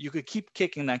great. You could keep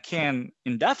kicking that can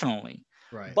indefinitely.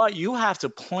 Right. But you have to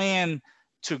plan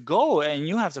to go, and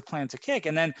you have to plan to kick.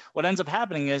 And then what ends up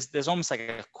happening is there's almost like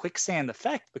a quicksand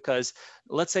effect, because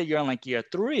let's say you're in like year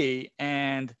 3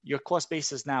 and your cost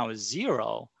basis now is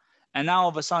 0. And now all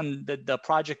of a sudden the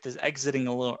project is exiting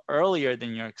a little earlier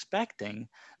than you're expecting.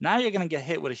 Now you're going to get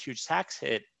hit with a huge tax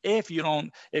hit if you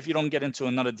don't get into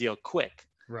another deal quick.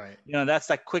 Right. That's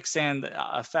that quicksand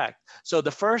effect. So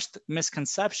the first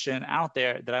misconception out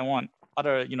there that I want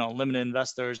other, limited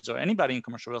investors or anybody in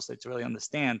commercial real estate to really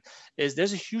understand is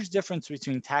there's a huge difference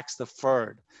between tax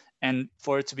deferred and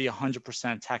for it to be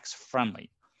 100% tax friendly.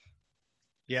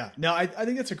 Yeah, no, I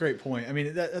think that's a great point. I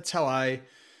mean, that's how I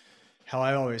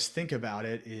always think about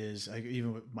it is, like,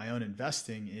 even with my own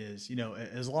investing is,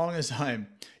 as long as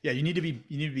you need to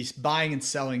be buying and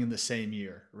selling in the same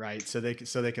year, right? So they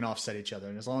can offset each other.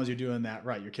 And as long as you're doing that,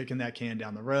 right, you're kicking that can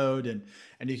down the road, and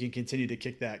you can continue to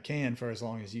kick that can for as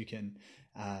long as you can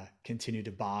continue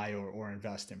to buy or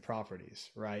invest in properties,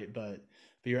 right? But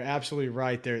you're absolutely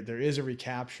right. There is a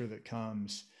recapture that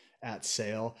comes at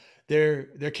sale. There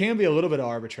can be a little bit of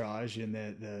arbitrage in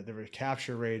that the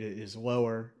recapture rate is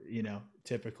lower,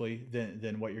 typically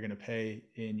than what you're going to pay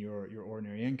in your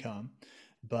ordinary income.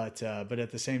 But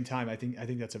at the same time, I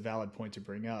think that's a valid point to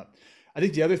bring up. I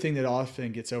think the other thing that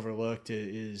often gets overlooked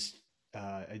is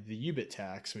the UBIT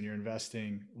tax when you're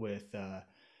investing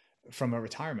from a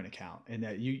retirement account, and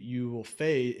that you will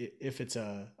pay if it's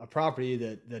a property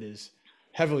that is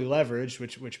heavily leveraged,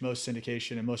 which most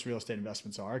syndication and most real estate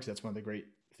investments are, because that's one of the great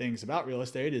things about real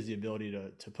estate is the ability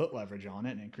to put leverage on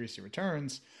it and increase your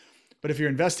returns. But if you're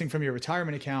investing from your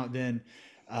retirement account, then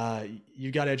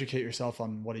you got to educate yourself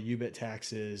on what a UBIT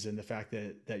tax is, and the fact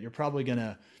that you're probably going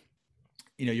to,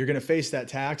 you're going to face that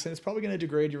tax, and it's probably going to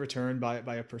degrade your return by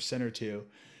 1% or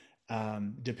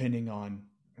 2%, depending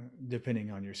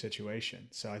on your situation.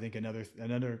 So I think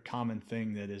another common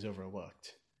thing that is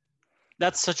overlooked.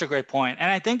 That's such a great point.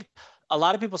 And I think a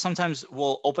lot of people sometimes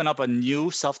will open up a new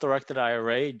self-directed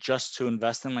IRA just to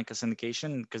invest in like a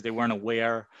syndication because they weren't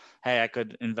aware, hey, I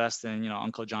could invest in,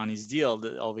 Uncle Johnny's deal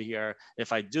over here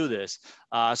if I do this.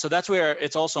 So that's where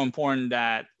it's also important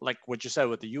that, like what you said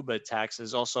with the UBIT tax,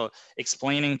 is also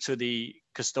explaining to the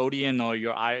custodian or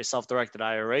your self-directed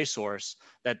IRA source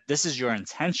that this is your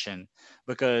intention,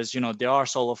 because, there are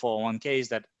solo 401ks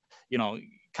that,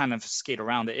 kind of skate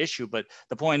around the issue. But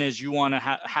the point is you want to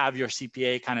have your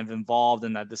CPA kind of involved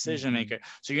in that decision maker.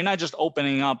 So you're not just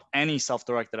opening up any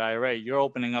self-directed IRA, you're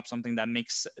opening up something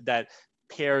that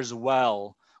pairs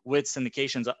well with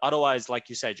syndications. Otherwise, like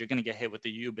you said, you're going to get hit with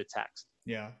the UBIT tax.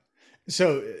 Yeah.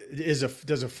 So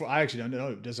I actually don't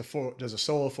know, does a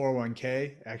solo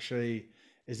 401k actually,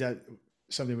 is that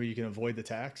something where you can avoid the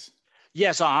tax?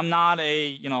 Yeah, so I'm not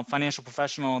a financial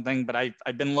professional thing, but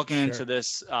I've been looking into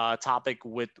this topic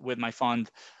with my fund,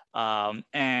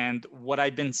 and what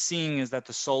I've been seeing is that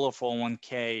the solo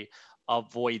 401k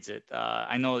avoids it.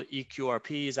 I know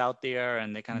EQRP is out there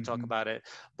and they kind of talk about it,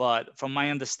 but from my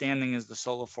understanding is the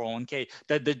solo 401k,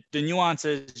 the nuance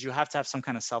is you have to have some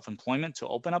kind of self-employment to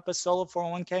open up a solo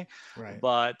 401k. Right.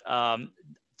 But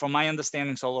from my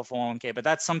understanding, solo 401k, but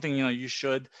that's something, you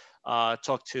should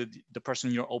talk to the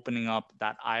person you're opening up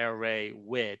that IRA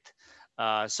with,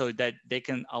 so that they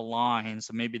can align.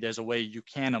 So maybe there's a way you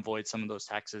can avoid some of those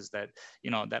taxes that,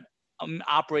 that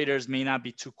operators may not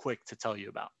be too quick to tell you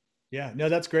about. Yeah, no,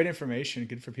 that's great information.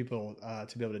 Good for people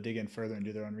to be able to dig in further and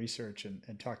do their own research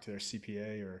and talk to their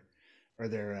CPA or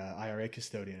their IRA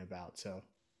custodian about. So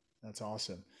that's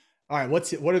awesome. All right,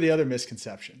 what are the other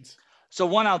misconceptions? So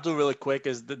one I'll do really quick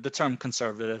is the term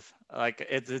conservative. Like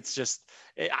it's just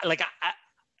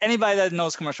anybody that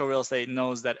knows commercial real estate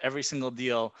knows that every single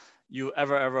deal you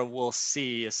ever will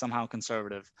see is somehow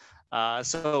conservative.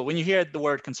 So when you hear the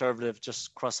word conservative,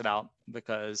 just cross it out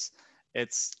because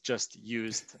it's just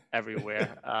used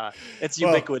everywhere. It's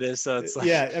ubiquitous. So it's like,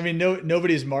 yeah, I mean,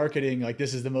 nobody's marketing like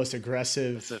this is the most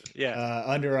aggressive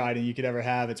underwriting you could ever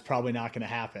have. It's probably not going to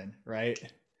happen, right?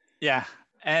 Yeah.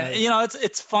 And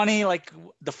it's funny, like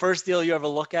the first deal you ever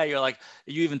look at, you're like,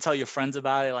 you even tell your friends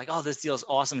about it, like, oh, this deal is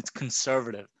awesome, it's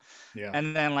conservative. Yeah.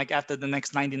 And then like after the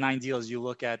next 99 deals you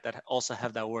look at that also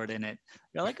have that word in it,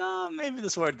 you're like, oh, maybe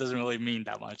this word doesn't really mean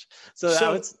that much.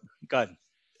 So it's good.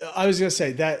 I was going to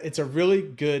say that it's a really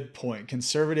good point.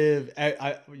 Conservative,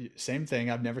 same thing.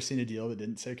 I've never seen a deal that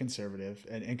didn't say conservative,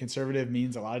 and conservative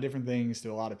means a lot of different things to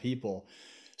a lot of people.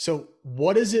 So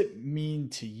what does it mean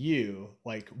to you?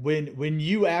 Like when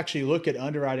you actually look at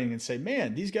underwriting and say,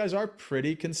 man, these guys are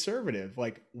pretty conservative.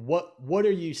 Like what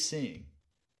are you seeing?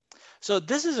 So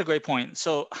this is a great point.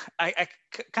 So I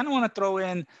kind of want to throw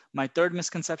in my third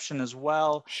misconception as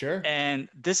well. Sure. And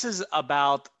this is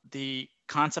about the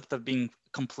concept of being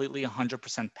completely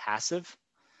 100% passive.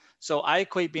 So I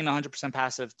equate being 100%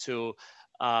 passive to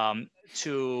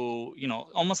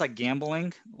almost like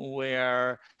gambling,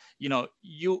 where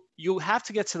you have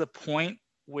to get to the point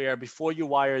where before you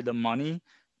wire the money,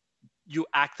 you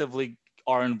actively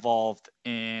are involved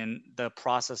in the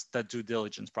process, the due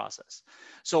diligence process.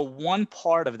 So one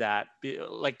part of that,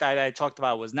 like that I talked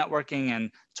about, was networking and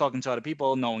talking to other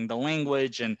people, knowing the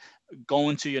language, and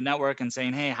going to your network and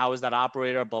saying, hey, how is that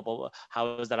operator, blah, blah, blah.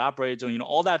 How is that operator doing?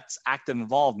 All that's active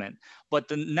involvement. But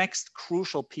the next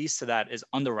crucial piece to that is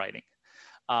underwriting.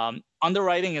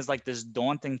 Underwriting is like this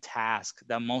daunting task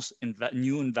that most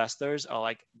new investors are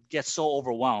like, get so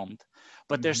overwhelmed.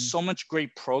 But there's so much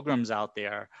great programs out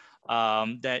there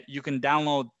that you can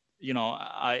download,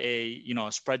 a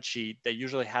spreadsheet that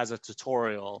usually has a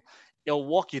tutorial. It'll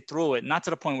walk you through it, not to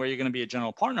the point where you're going to be a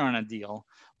general partner on a deal,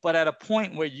 but at a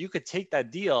point where you could take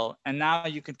that deal and now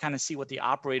you can kind of see what the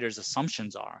operator's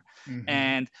assumptions are.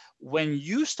 And when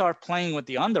you start playing with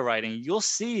the underwriting, you'll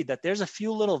see that there's a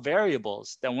few little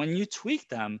variables that when you tweak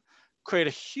them, create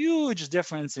a huge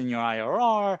difference in your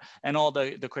IRR and all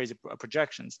the crazy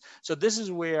projections. So this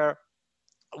is where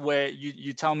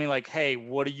you tell me like, hey,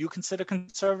 what do you consider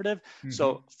conservative?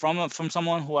 So from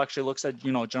someone who actually looks at,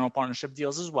 general partnership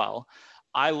deals as well,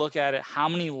 I look at it, how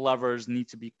many levers need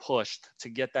to be pushed to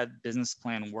get that business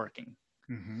plan working?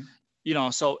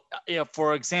 So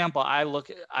for example,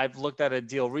 I've looked at a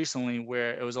deal recently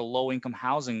where it was a low income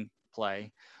housing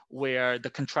play where the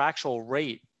contractual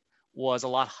rate was a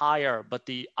lot higher, but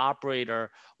the operator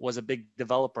was a big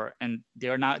developer and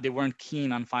they weren't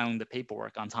keen on filing the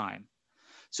paperwork on time.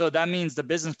 So that means the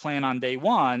business plan on day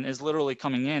one is literally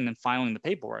coming in and filing the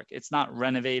paperwork. It's not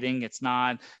renovating. It's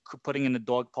not putting in the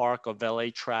dog park or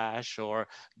valet trash or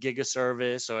giga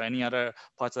service or any other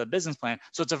parts of the business plan.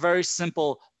 So it's a very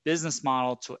simple business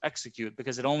model to execute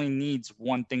because it only needs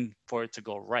one thing for it to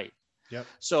go right. Yep.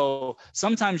 So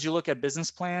sometimes you look at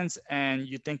business plans and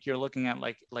you think you're looking at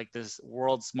like this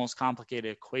world's most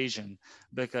complicated equation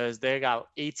because they got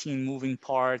 18 moving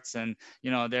parts and,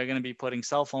 they're going to be putting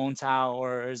cell phone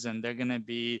towers and they're going to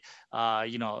be,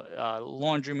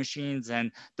 laundry machines.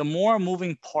 And the more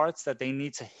moving parts that they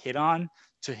need to hit on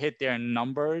to hit their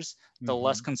numbers, the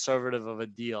less conservative of a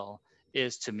deal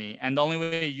is to me. And the only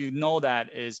way you know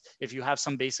that is if you have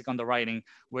some basic underwriting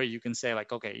where you can say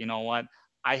like, okay, you know what?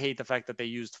 I hate the fact that they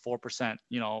used 4%,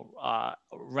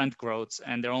 rent growth,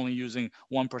 and they're only using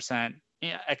 1%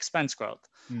 expense growth.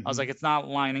 I was like, it's not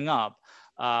lining up.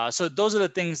 So those are the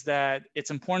things that it's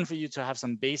important for you to have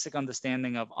some basic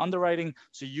understanding of underwriting,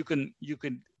 so you can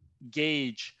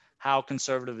gauge how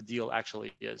conservative a deal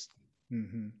actually is.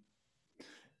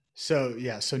 So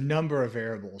number of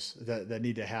variables that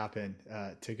need to happen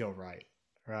to go right,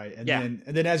 and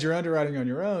then as you're underwriting on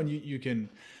your own, you can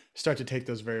start to take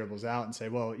those variables out and say,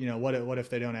 well, what if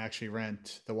they don't actually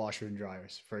rent the washers and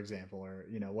dryers, for example, or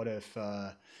what if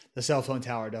the cell phone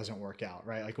tower doesn't work out,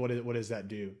 right? Like what does that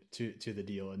do to the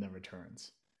deal and the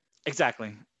returns?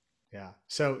 Exactly. Yeah.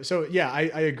 So yeah,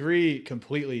 I agree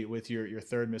completely with your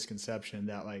third misconception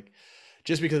that like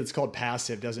just because it's called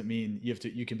passive doesn't mean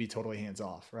you can be totally hands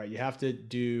off, right? You have to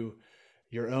do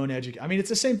your own I mean, it's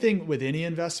the same thing with any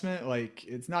investment. Like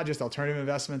it's not just alternative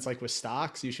investments. Like with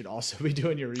stocks, you should also be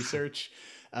doing your research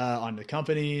on the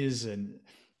companies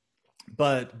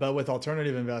but with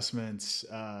alternative investments,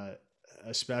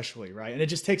 especially, right? And it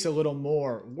just takes a little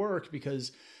more work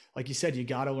because like you said, you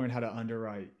got to learn how to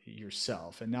underwrite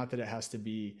yourself, and not that it has to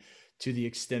be to the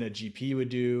extent a GP would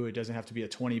do. It doesn't have to be a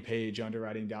 20-page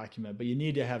underwriting document, but you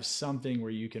need to have something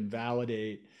where you can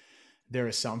validate their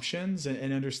assumptions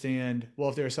and understand, well,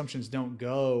 if their assumptions don't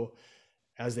go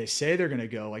as they say they're going to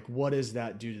go, like what does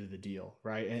that do to the deal,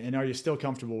 right? And are you still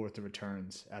comfortable with the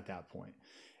returns at that point?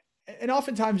 And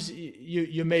oftentimes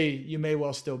you may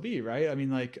well still be, right? I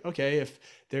mean, like, okay, if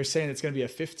they're saying it's going to be a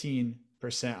 15%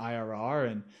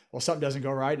 IRR and well, something doesn't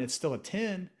go right and it's still a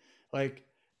 10, like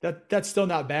that's still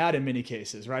not bad in many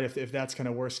cases, right? If that's kind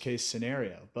of worst case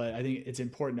scenario, but I think it's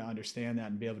important to understand that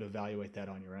and be able to evaluate that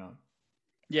on your own.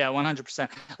 Yeah, 100%.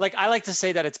 Like I like to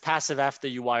say that it's passive after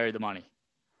you wire the money.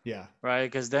 Yeah. Right.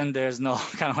 Because then there's no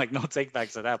kind of like no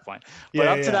takebacks at that point. But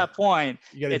up to that point,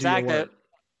 it's active.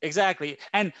 Exactly.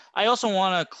 And I also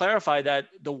want to clarify that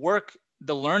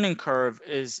the learning curve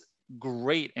is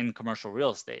great in commercial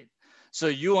real estate. So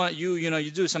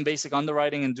you do some basic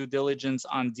underwriting and due diligence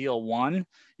on deal one.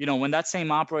 When that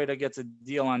same operator gets a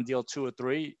deal on deal 2 or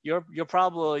 3, you're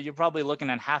probably looking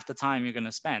at half the time you're going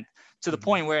to spend, to the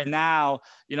point where now,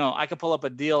 I could pull up a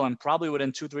deal and probably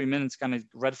within 2-3 minutes kind of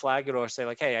red flag it or say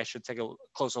like, hey, I should take a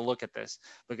closer look at this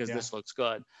because this looks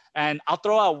good. And I'll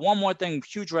throw out one more thing.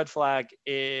 Huge red flag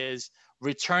is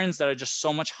returns that are just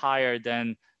so much higher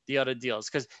than the other deals.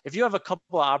 Because if you have a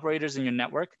couple of operators in your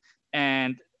network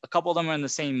and a couple of them are in the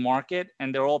same market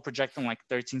and they're all projecting like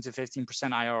 13 to 15%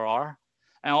 IRR,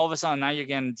 and all of a sudden now you're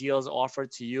getting deals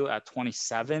offered to you at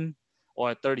 27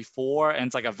 or at 34, and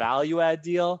it's like a value add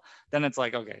deal, then it's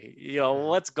like, okay,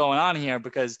 what's going on here?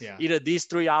 Because either these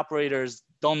 3 operators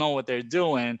don't know what they're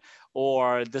doing,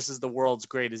 or this is the world's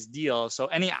greatest deal. So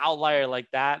any outlier like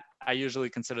that, I usually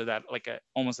consider that like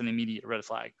almost an immediate red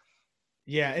flag.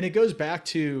 Yeah. And it goes back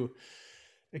to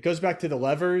the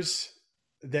levers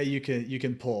that you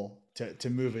can pull to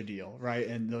move a deal, right?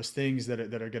 And those things that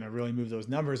are going to really move those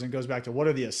numbers, and goes back to what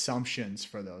are the assumptions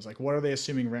for those? Like, what are they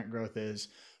assuming rent growth is?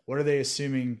 What are they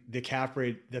assuming the cap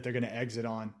rate that they're going to exit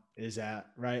on is at,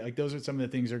 right? Like, those are some of the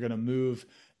things that are going to move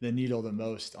the needle the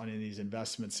most on any of these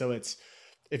investments. So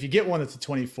if you get one that's a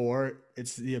 24,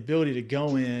 it's the ability to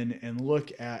go in and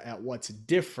look at what's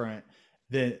different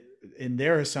than in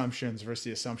their assumptions versus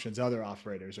the assumptions other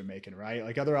operators are making, right?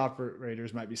 Like, other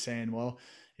operators might be saying, well,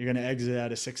 you're going to exit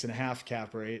at a 6.5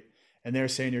 cap rate, and they're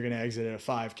saying you're going to exit at a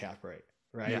 5 cap rate,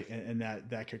 right? Yeah. And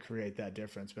that could create that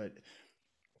difference.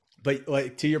 But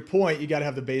like, to your point, you got to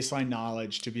have the baseline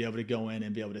knowledge to be able to go in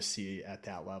and be able to see at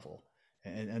that level.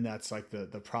 And that's like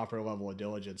the proper level of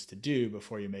diligence to do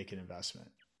before you make an investment.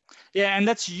 Yeah, and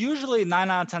that's usually 9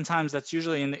 out of 10 times. That's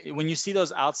usually when you see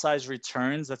those outsized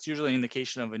returns, that's usually an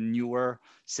indication of a newer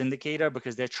syndicator,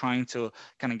 because they're trying to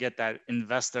kind of get that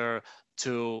investor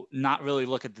to not really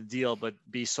look at the deal, but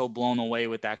be so blown away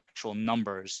with the actual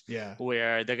numbers. Yeah.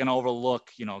 Where they're going to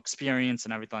overlook, experience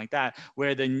and everything like that.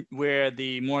 Where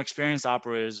the more experienced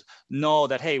operators know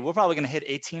that, hey, we're probably going to hit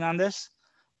 18 on this,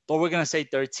 but we're going to say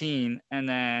 13, and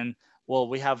then, well,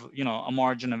 we have, a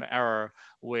margin of error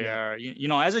where,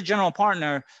 as a general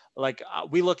partner, like,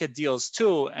 we look at deals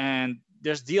too, and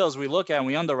there's deals we look at and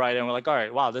we underwrite it and we're like, all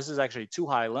right, wow, this is actually too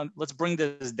high. Let's bring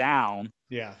this down.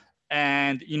 Yeah.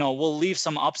 And, we'll leave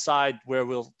some upside where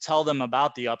we'll tell them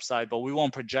about the upside, but we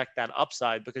won't project that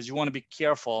upside, because you want to be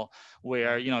careful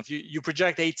where, if you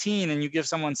project 18 and you give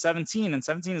someone 17, and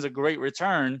 17 is a great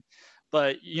return,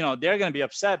 but, they're going to be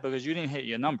upset because you didn't hit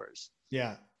your numbers.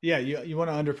 Yeah. Yeah. You want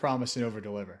to under promise and over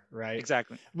deliver, right?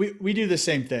 Exactly. We do the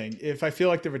same thing. If I feel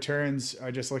like the returns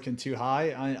are just looking too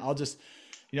high, I'll just,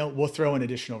 we'll throw in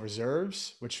additional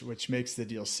reserves, which makes the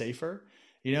deal safer.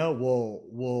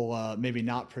 We'll maybe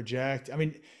not project. I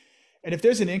mean, and if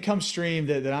there's an income stream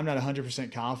that I'm not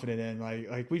 100% confident in,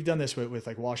 like we've done this with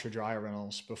like washer dryer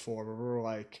rentals before, where we're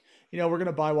like, we're going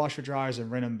to buy washer dryers and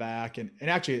rent them back. And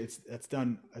actually it's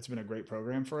been a great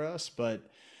program for us. But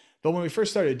when we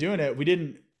first started doing it,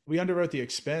 we underwrote the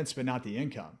expense, but not the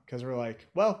income, because we're like,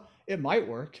 well, it might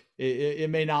work. It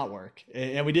may not work.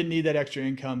 And we didn't need that extra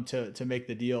income to make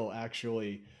the deal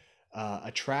actually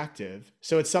attractive.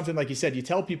 So it's something, like you said, you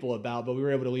tell people about, but we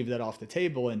were able to leave that off the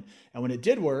table. And when it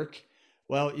did work,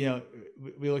 well,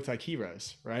 we looked like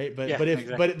heroes, right? But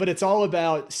it's all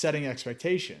about setting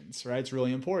expectations, right? It's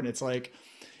really important. It's like,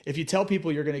 if you tell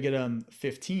people you're going to get them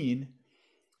 15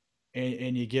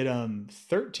 and you get them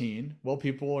 13, well,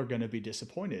 people are going to be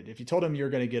disappointed. If you told them you're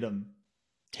going to get them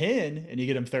 10 and you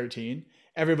get them 13,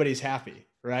 everybody's happy,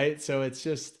 right? So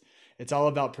it's all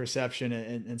about perception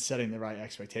and setting the right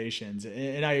expectations.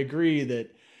 And I agree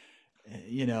that,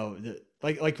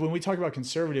 like when we talk about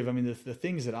conservative, I mean, the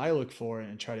things that I look for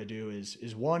and try to do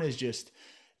is one is just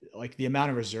like the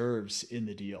amount of reserves in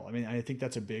the deal. I mean, I think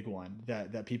that's a big one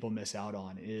that people miss out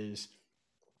on is,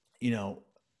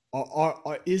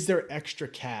 is there extra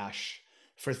cash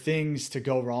for things to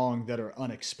go wrong that are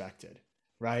unexpected,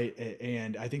 right?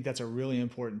 And I think that's a really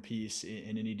important piece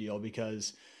in any deal,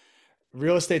 because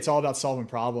real estate's all about solving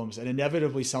problems, and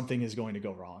inevitably something is going to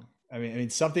go wrong. I mean,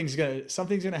 something's going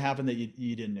to happen that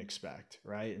you didn't expect,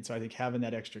 right? And so I think having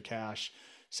that extra cash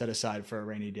set aside for a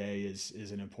rainy day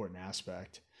is an important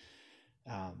aspect.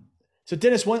 So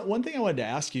Dennis, one thing I wanted to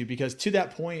ask you, because to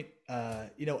that point, a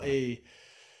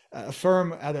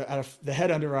firm the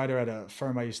head underwriter at a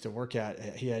firm I used to work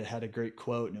at, he had a great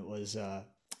quote, and it was,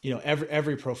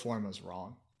 every pro forma is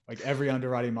wrong. Like, every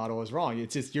underwriting model is wrong.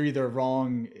 It's just, you're either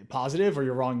wrong positive or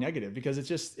you're wrong negative, because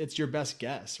it's your best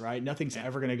guess, right? Nothing's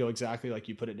ever going to go exactly like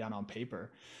you put it down on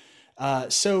paper.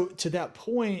 So to that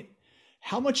point,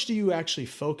 how much do you actually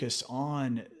focus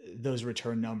on those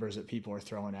return numbers that people are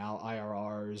throwing out,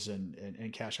 IRRs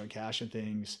and cash on cash and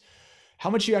things, how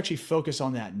much you actually focus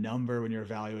on that number when you're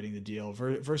evaluating the deal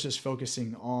versus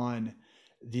focusing on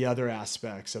the other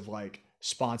aspects of like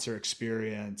sponsor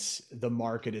experience, the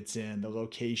market it's in, the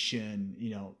location,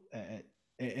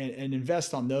 and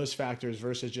invest on those factors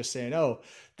versus just saying, oh,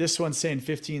 this one's saying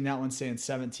 15, that one's saying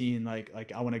 17.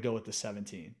 Like I want to go with the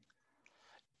 17.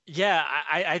 Yeah,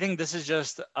 I think this is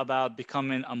just about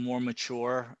becoming a more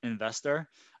mature investor.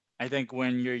 I think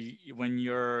when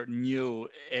you're new,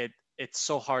 it's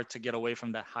so hard to get away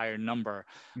from that higher number.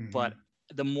 Mm-hmm. But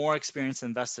the more experienced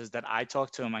investors that I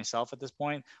talk to myself at this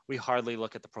point, we hardly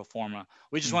look at the pro forma.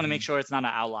 We just want to make sure it's not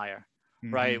an outlier,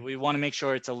 right? We want to make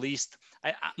sure it's at least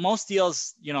most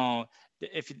deals,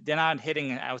 if they're not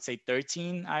hitting, I would say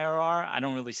 13 IRR, I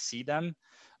don't really see them.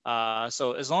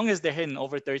 So as long as they're hitting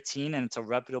over 13 and it's a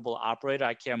reputable operator,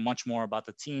 I care much more about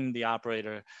the team, the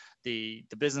operator, the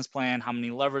business plan, how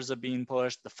many levers are being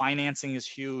pushed. The financing is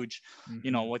huge.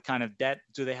 What kind of debt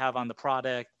do they have on the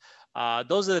product?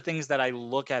 Those are the things that I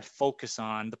look at, focus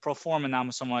on. The pro forma,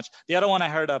 not so much. The other one I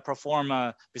heard, pro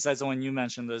forma, besides the one you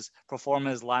mentioned, is pro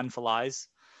forma is Latin for lies.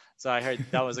 So I heard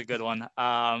that was a good one.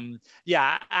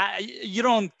 Yeah, you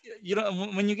don't.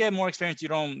 When you get more experience, you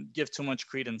don't give too much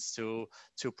credence to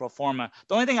pro forma.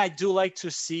 The only thing I do like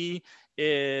to see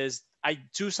is I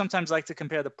do sometimes like to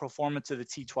compare the pro forma to the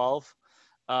T12.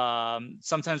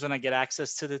 Sometimes when I get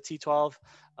access to the T12,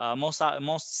 most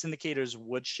syndicators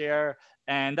would share,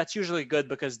 and that's usually good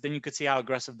because then you could see how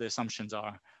aggressive the assumptions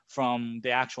are from the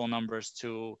actual numbers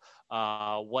to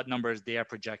what numbers they are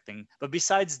projecting. But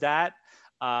besides that,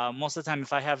 most of the time,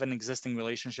 if I have an existing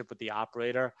relationship with the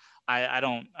operator, I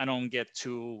don't get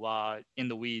too in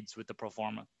the weeds with the pro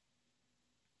forma.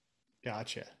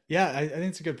 Gotcha. Yeah, I think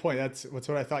it's a good point. That's what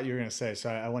I thought you were going to say. So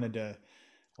I wanted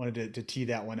to tee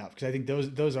that one up because I think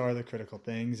those are the critical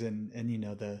things, and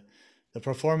the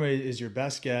pro forma is your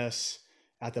best guess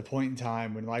at the point in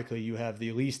time when likely you have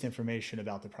the least information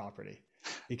about the property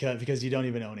because you don't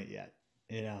even own it yet,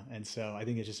 and so I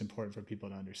think it's just important for people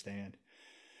to understand.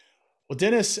 Well,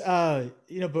 Dennis,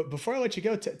 but before I let you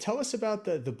go, tell us about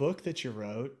the book that you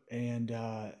wrote, and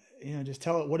just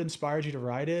tell it what inspired you to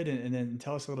write it, and then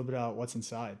tell us a little bit about what's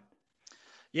inside.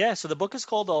 Yeah, so the book is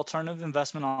called The Alternative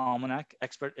Investment Almanac: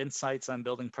 Expert Insights on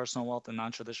Building Personal Wealth in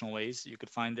Non-Traditional Ways. You could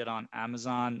find it on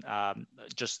Amazon,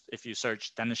 just if you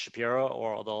search Dennis Shapiro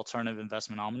or The Alternative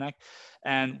Investment Almanac.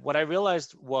 And what I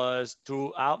realized was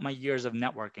throughout my years of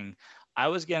networking, I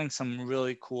was getting some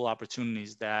really cool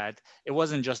opportunities that it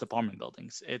wasn't just apartment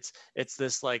buildings. It's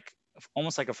this like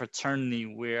almost like a fraternity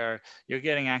where you're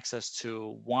getting access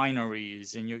to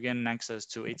wineries and you're getting access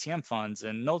to ATM funds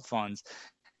and note funds.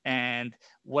 And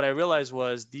what I realized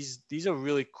was these are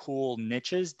really cool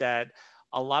niches that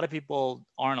a lot of people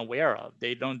aren't aware of.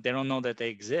 They don't know that they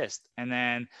exist. And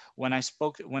then when I was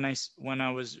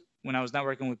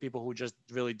networking with people who just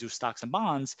really do stocks and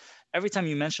bonds, every time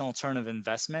you mention alternative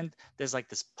investment, there's like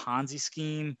this Ponzi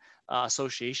scheme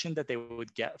association that they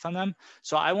would get from them.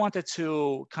 So I wanted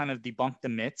to kind of debunk the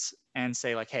myths and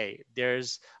say like, hey,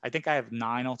 I think I have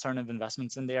 9 alternative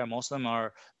investments in there. Most of them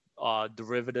are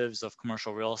derivatives of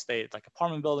commercial real estate, like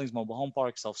apartment buildings, mobile home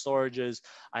parks, self-storages.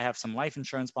 I have some life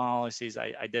insurance policies.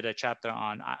 I did a chapter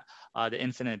on the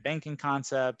infinite banking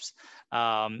concepts.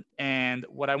 And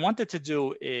what I wanted to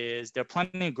do is there are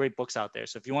plenty of great books out there.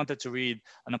 So if you wanted to read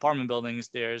an apartment buildings,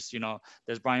 there's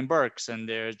Brian Burke's and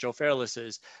there's Joe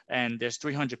Fairless's, and there's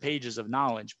 300 pages of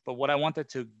knowledge. But what I wanted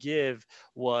to give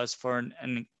was for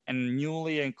an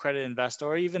newly accredited investor,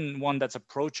 or even one that's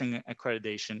approaching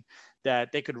accreditation,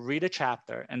 that they could read a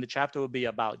chapter and the chapter would be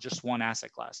about just one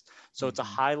asset class. So it's a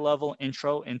high level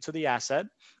intro into the asset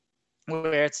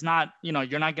where it's not,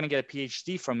 you're not going to get a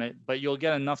PhD from it, but you'll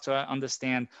get enough to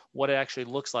understand what it actually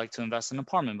looks like to invest in an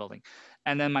apartment building.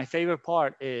 And then my favorite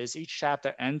part is each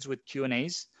chapter ends with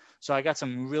Q&As. So I got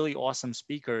some really awesome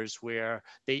speakers where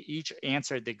they each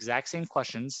answered the exact same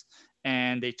questions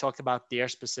and they talked about their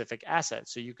specific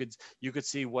assets. So you could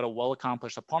see what a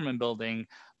well-accomplished apartment building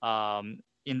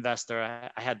investor.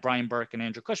 I had Brian Burke and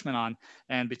Andrew Cushman on,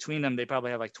 and between them, they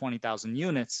probably have like 20,000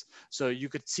 units. So you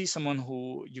could see someone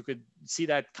who you could see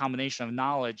that combination of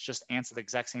knowledge just answer the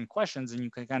exact same questions, and you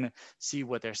can kind of see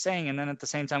what they're saying. And then at the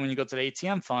same time, when you go to the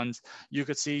ATM funds, you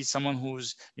could see someone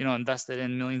who's, invested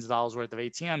in millions of dollars worth of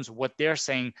ATMs, what they're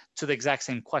saying to the exact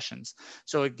same questions.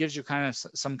 So it gives you kind of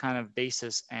some kind of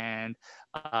basis. And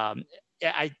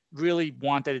I really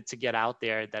wanted it to get out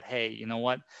there that, hey, you know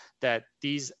what, that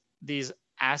these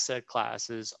asset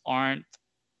classes aren't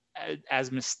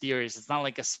as mysterious. It's not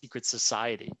like a secret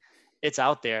society. it's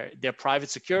out there. They're private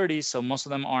securities, so most of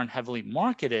them aren't heavily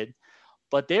marketed,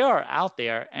 but they are out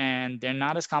there, and they're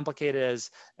not as complicated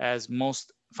as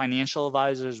most financial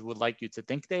advisors would like you to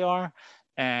think they are.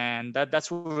 And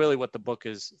that's really what the book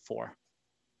is for.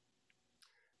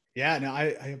 Yeah, no,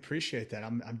 I appreciate that.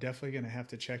 I'm definitely going to have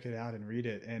to check it out and read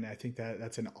it. And I think that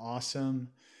that's an awesome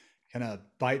kind of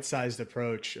bite-sized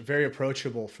approach, very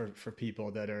approachable for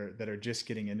people that are just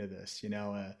getting into this.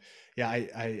 Yeah,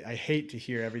 I hate to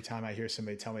hear every time I hear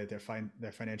somebody tell me that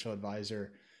their financial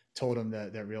advisor told them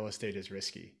that real estate is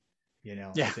risky.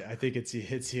 Yeah. I think it's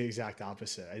the exact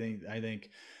opposite. I think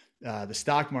the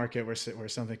stock market where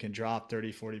something can drop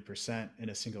 30-40% in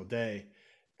a single day,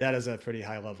 that is a pretty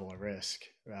high level of risk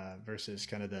versus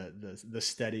kind of the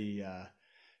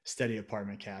steady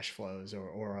apartment cash flows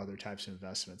or other types of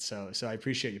investments. So I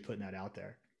appreciate you putting that out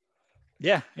there.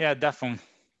 Yeah, definitely.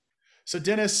 So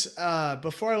Dennis,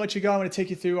 before I let you go, I want to take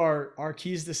you through our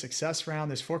keys to success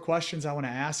round. There's 4 questions I want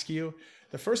to ask you.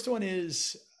 The first one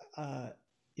is,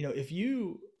 if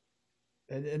you,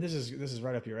 and this is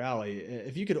right up your alley,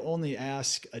 if you could only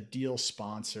ask a deal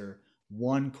sponsor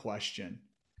one question,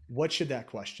 what should that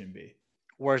question be?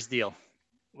 Worst deal,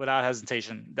 without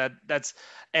hesitation. That's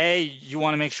you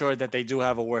want to make sure that they do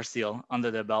have a worst deal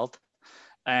under their belt.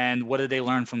 And what did they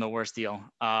learn from the worst deal?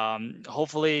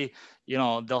 Hopefully,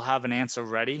 they'll have an answer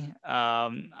ready.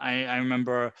 I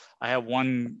remember I had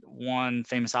one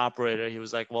famous operator. He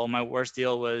was like, well, my worst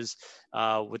deal was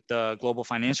with the global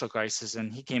financial crisis,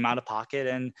 and he came out of pocket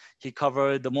and he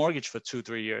covered the mortgage for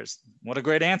 2-3 years. What a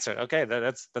great answer. Okay,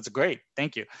 that's great.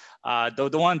 Thank you.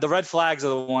 The red flags are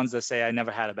the ones that say I never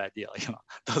had a bad deal.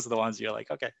 Those are the ones you're like,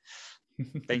 okay,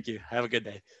 thank you. Have a good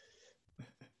day.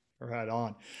 Right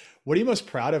on. What are you most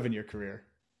proud of in your career?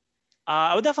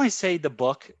 I would definitely say the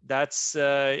book. That's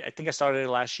I think I started it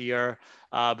last year.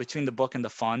 Between the book and the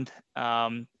fund.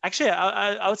 Actually,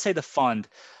 I would say the fund.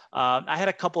 I had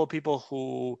a couple of people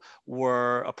who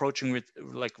were approaching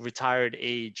retired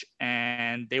age,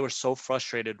 and they were so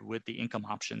frustrated with the income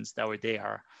options that were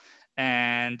there,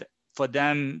 and for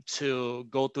them to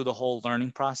go through the whole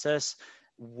learning process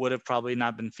would have probably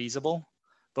not been feasible.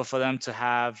 But for them to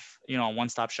have, a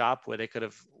one-stop shop where they could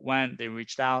have they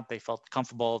reached out, they felt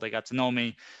comfortable, they got to know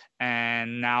me,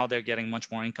 and now they're getting much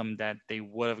more income that they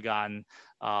would have gotten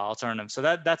alternative. So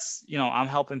that's, I'm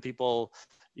helping people,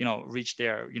 reach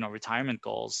their, retirement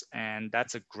goals, and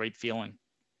that's a great feeling.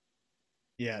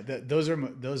 Yeah, those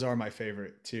are my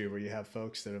favorite too, where you have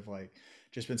folks that have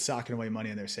just been socking away money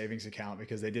in their savings account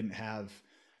because they didn't have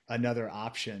another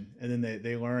option, and then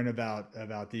they learn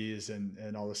about these,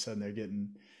 and all of a sudden they're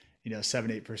getting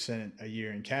 7-8% a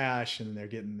year in cash, and they're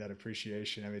getting that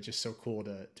appreciation. I mean, it's just so cool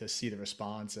to see the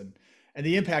response and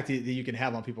the impact that you can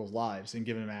have on people's lives and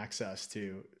giving them access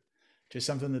to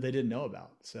something that they didn't know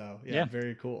about. So yeah.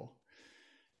 Very cool.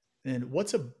 And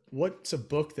what's a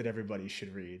book that everybody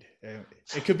should read?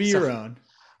 It could be your own.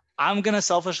 I'm going to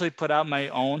selfishly put out my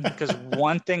own, because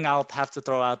one thing I'll have to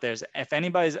throw out there is if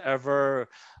anybody's ever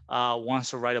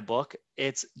wants to write a book,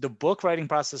 the book writing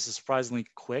process is surprisingly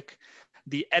quick.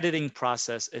 The editing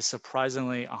process is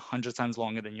surprisingly 100 times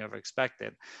longer than you ever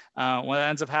expected. What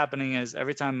ends up happening is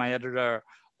every time my editor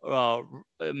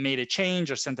made a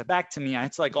change or sent it back to me, I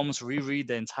had to almost reread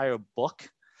the entire book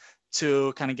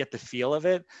to kind of get the feel of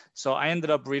it. So I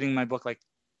ended up reading my book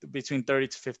between 30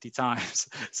 to 50 times.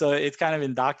 So it's kind of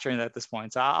indoctrinated at this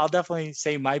point. So I'll definitely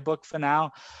say my book for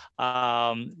now.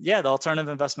 The Alternative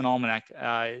Investment Almanac.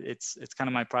 It's kind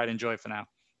of my pride and joy for now.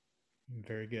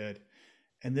 Very good.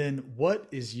 And then what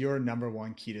is your number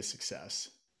one key to success?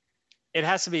 It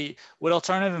has to be with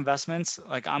alternative investments.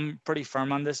 I'm pretty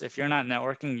firm on this. If you're not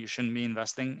networking, you shouldn't be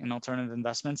investing in alternative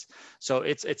investments. So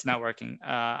it's networking.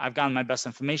 I've gotten my best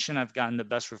information. I've gotten the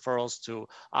best referrals to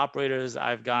operators.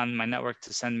 I've gotten my network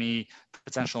to send me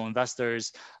potential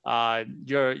investors.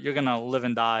 You're gonna live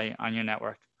and die on your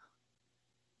network.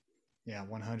 Yeah,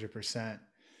 100%.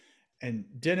 And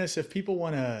Dennis, if people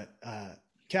want to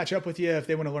catch up with you, if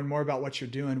they want to learn more about what you're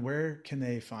doing, where can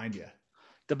they find you?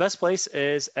 The best place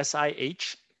is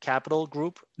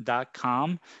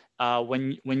sihcapitalgroup.com.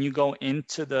 When you go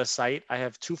into the site, I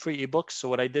have 2 free ebooks. So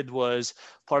what I did was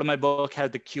part of my book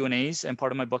had the Q&As and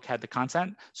part of my book had the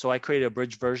content. So I created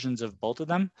abridged versions of both of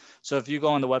them. So if you go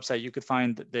on the website, you could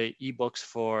find the ebooks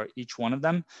for each one of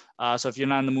them. So if you're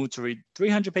not in the mood to read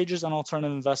 300 pages on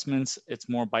alternative investments, it's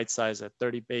more bite-sized at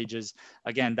 30 pages.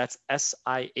 Again, that's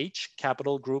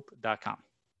sihcapitalgroup.com.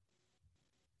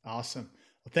 Awesome.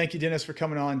 Well, thank you, Dennis, for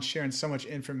coming on, sharing so much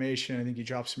information. I think you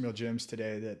dropped some real gems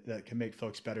today that can make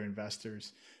folks better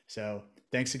investors. So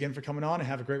thanks again for coming on, and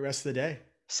have a great rest of the day.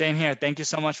 Same here. Thank you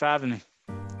so much for having me.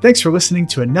 Thanks for listening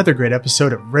to another great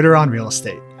episode of Ritter on Real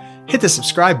Estate. Hit the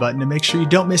subscribe button to make sure you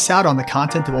don't miss out on the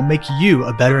content that will make you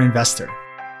a better investor.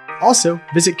 Also,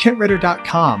 visit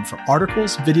KentRitter.com for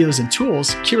articles, videos, and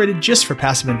tools curated just for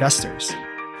passive investors.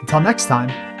 Until next time,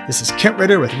 this is Kent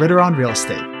Ritter with Ritter on Real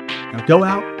Estate. Now go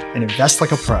out and invest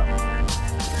like a pro.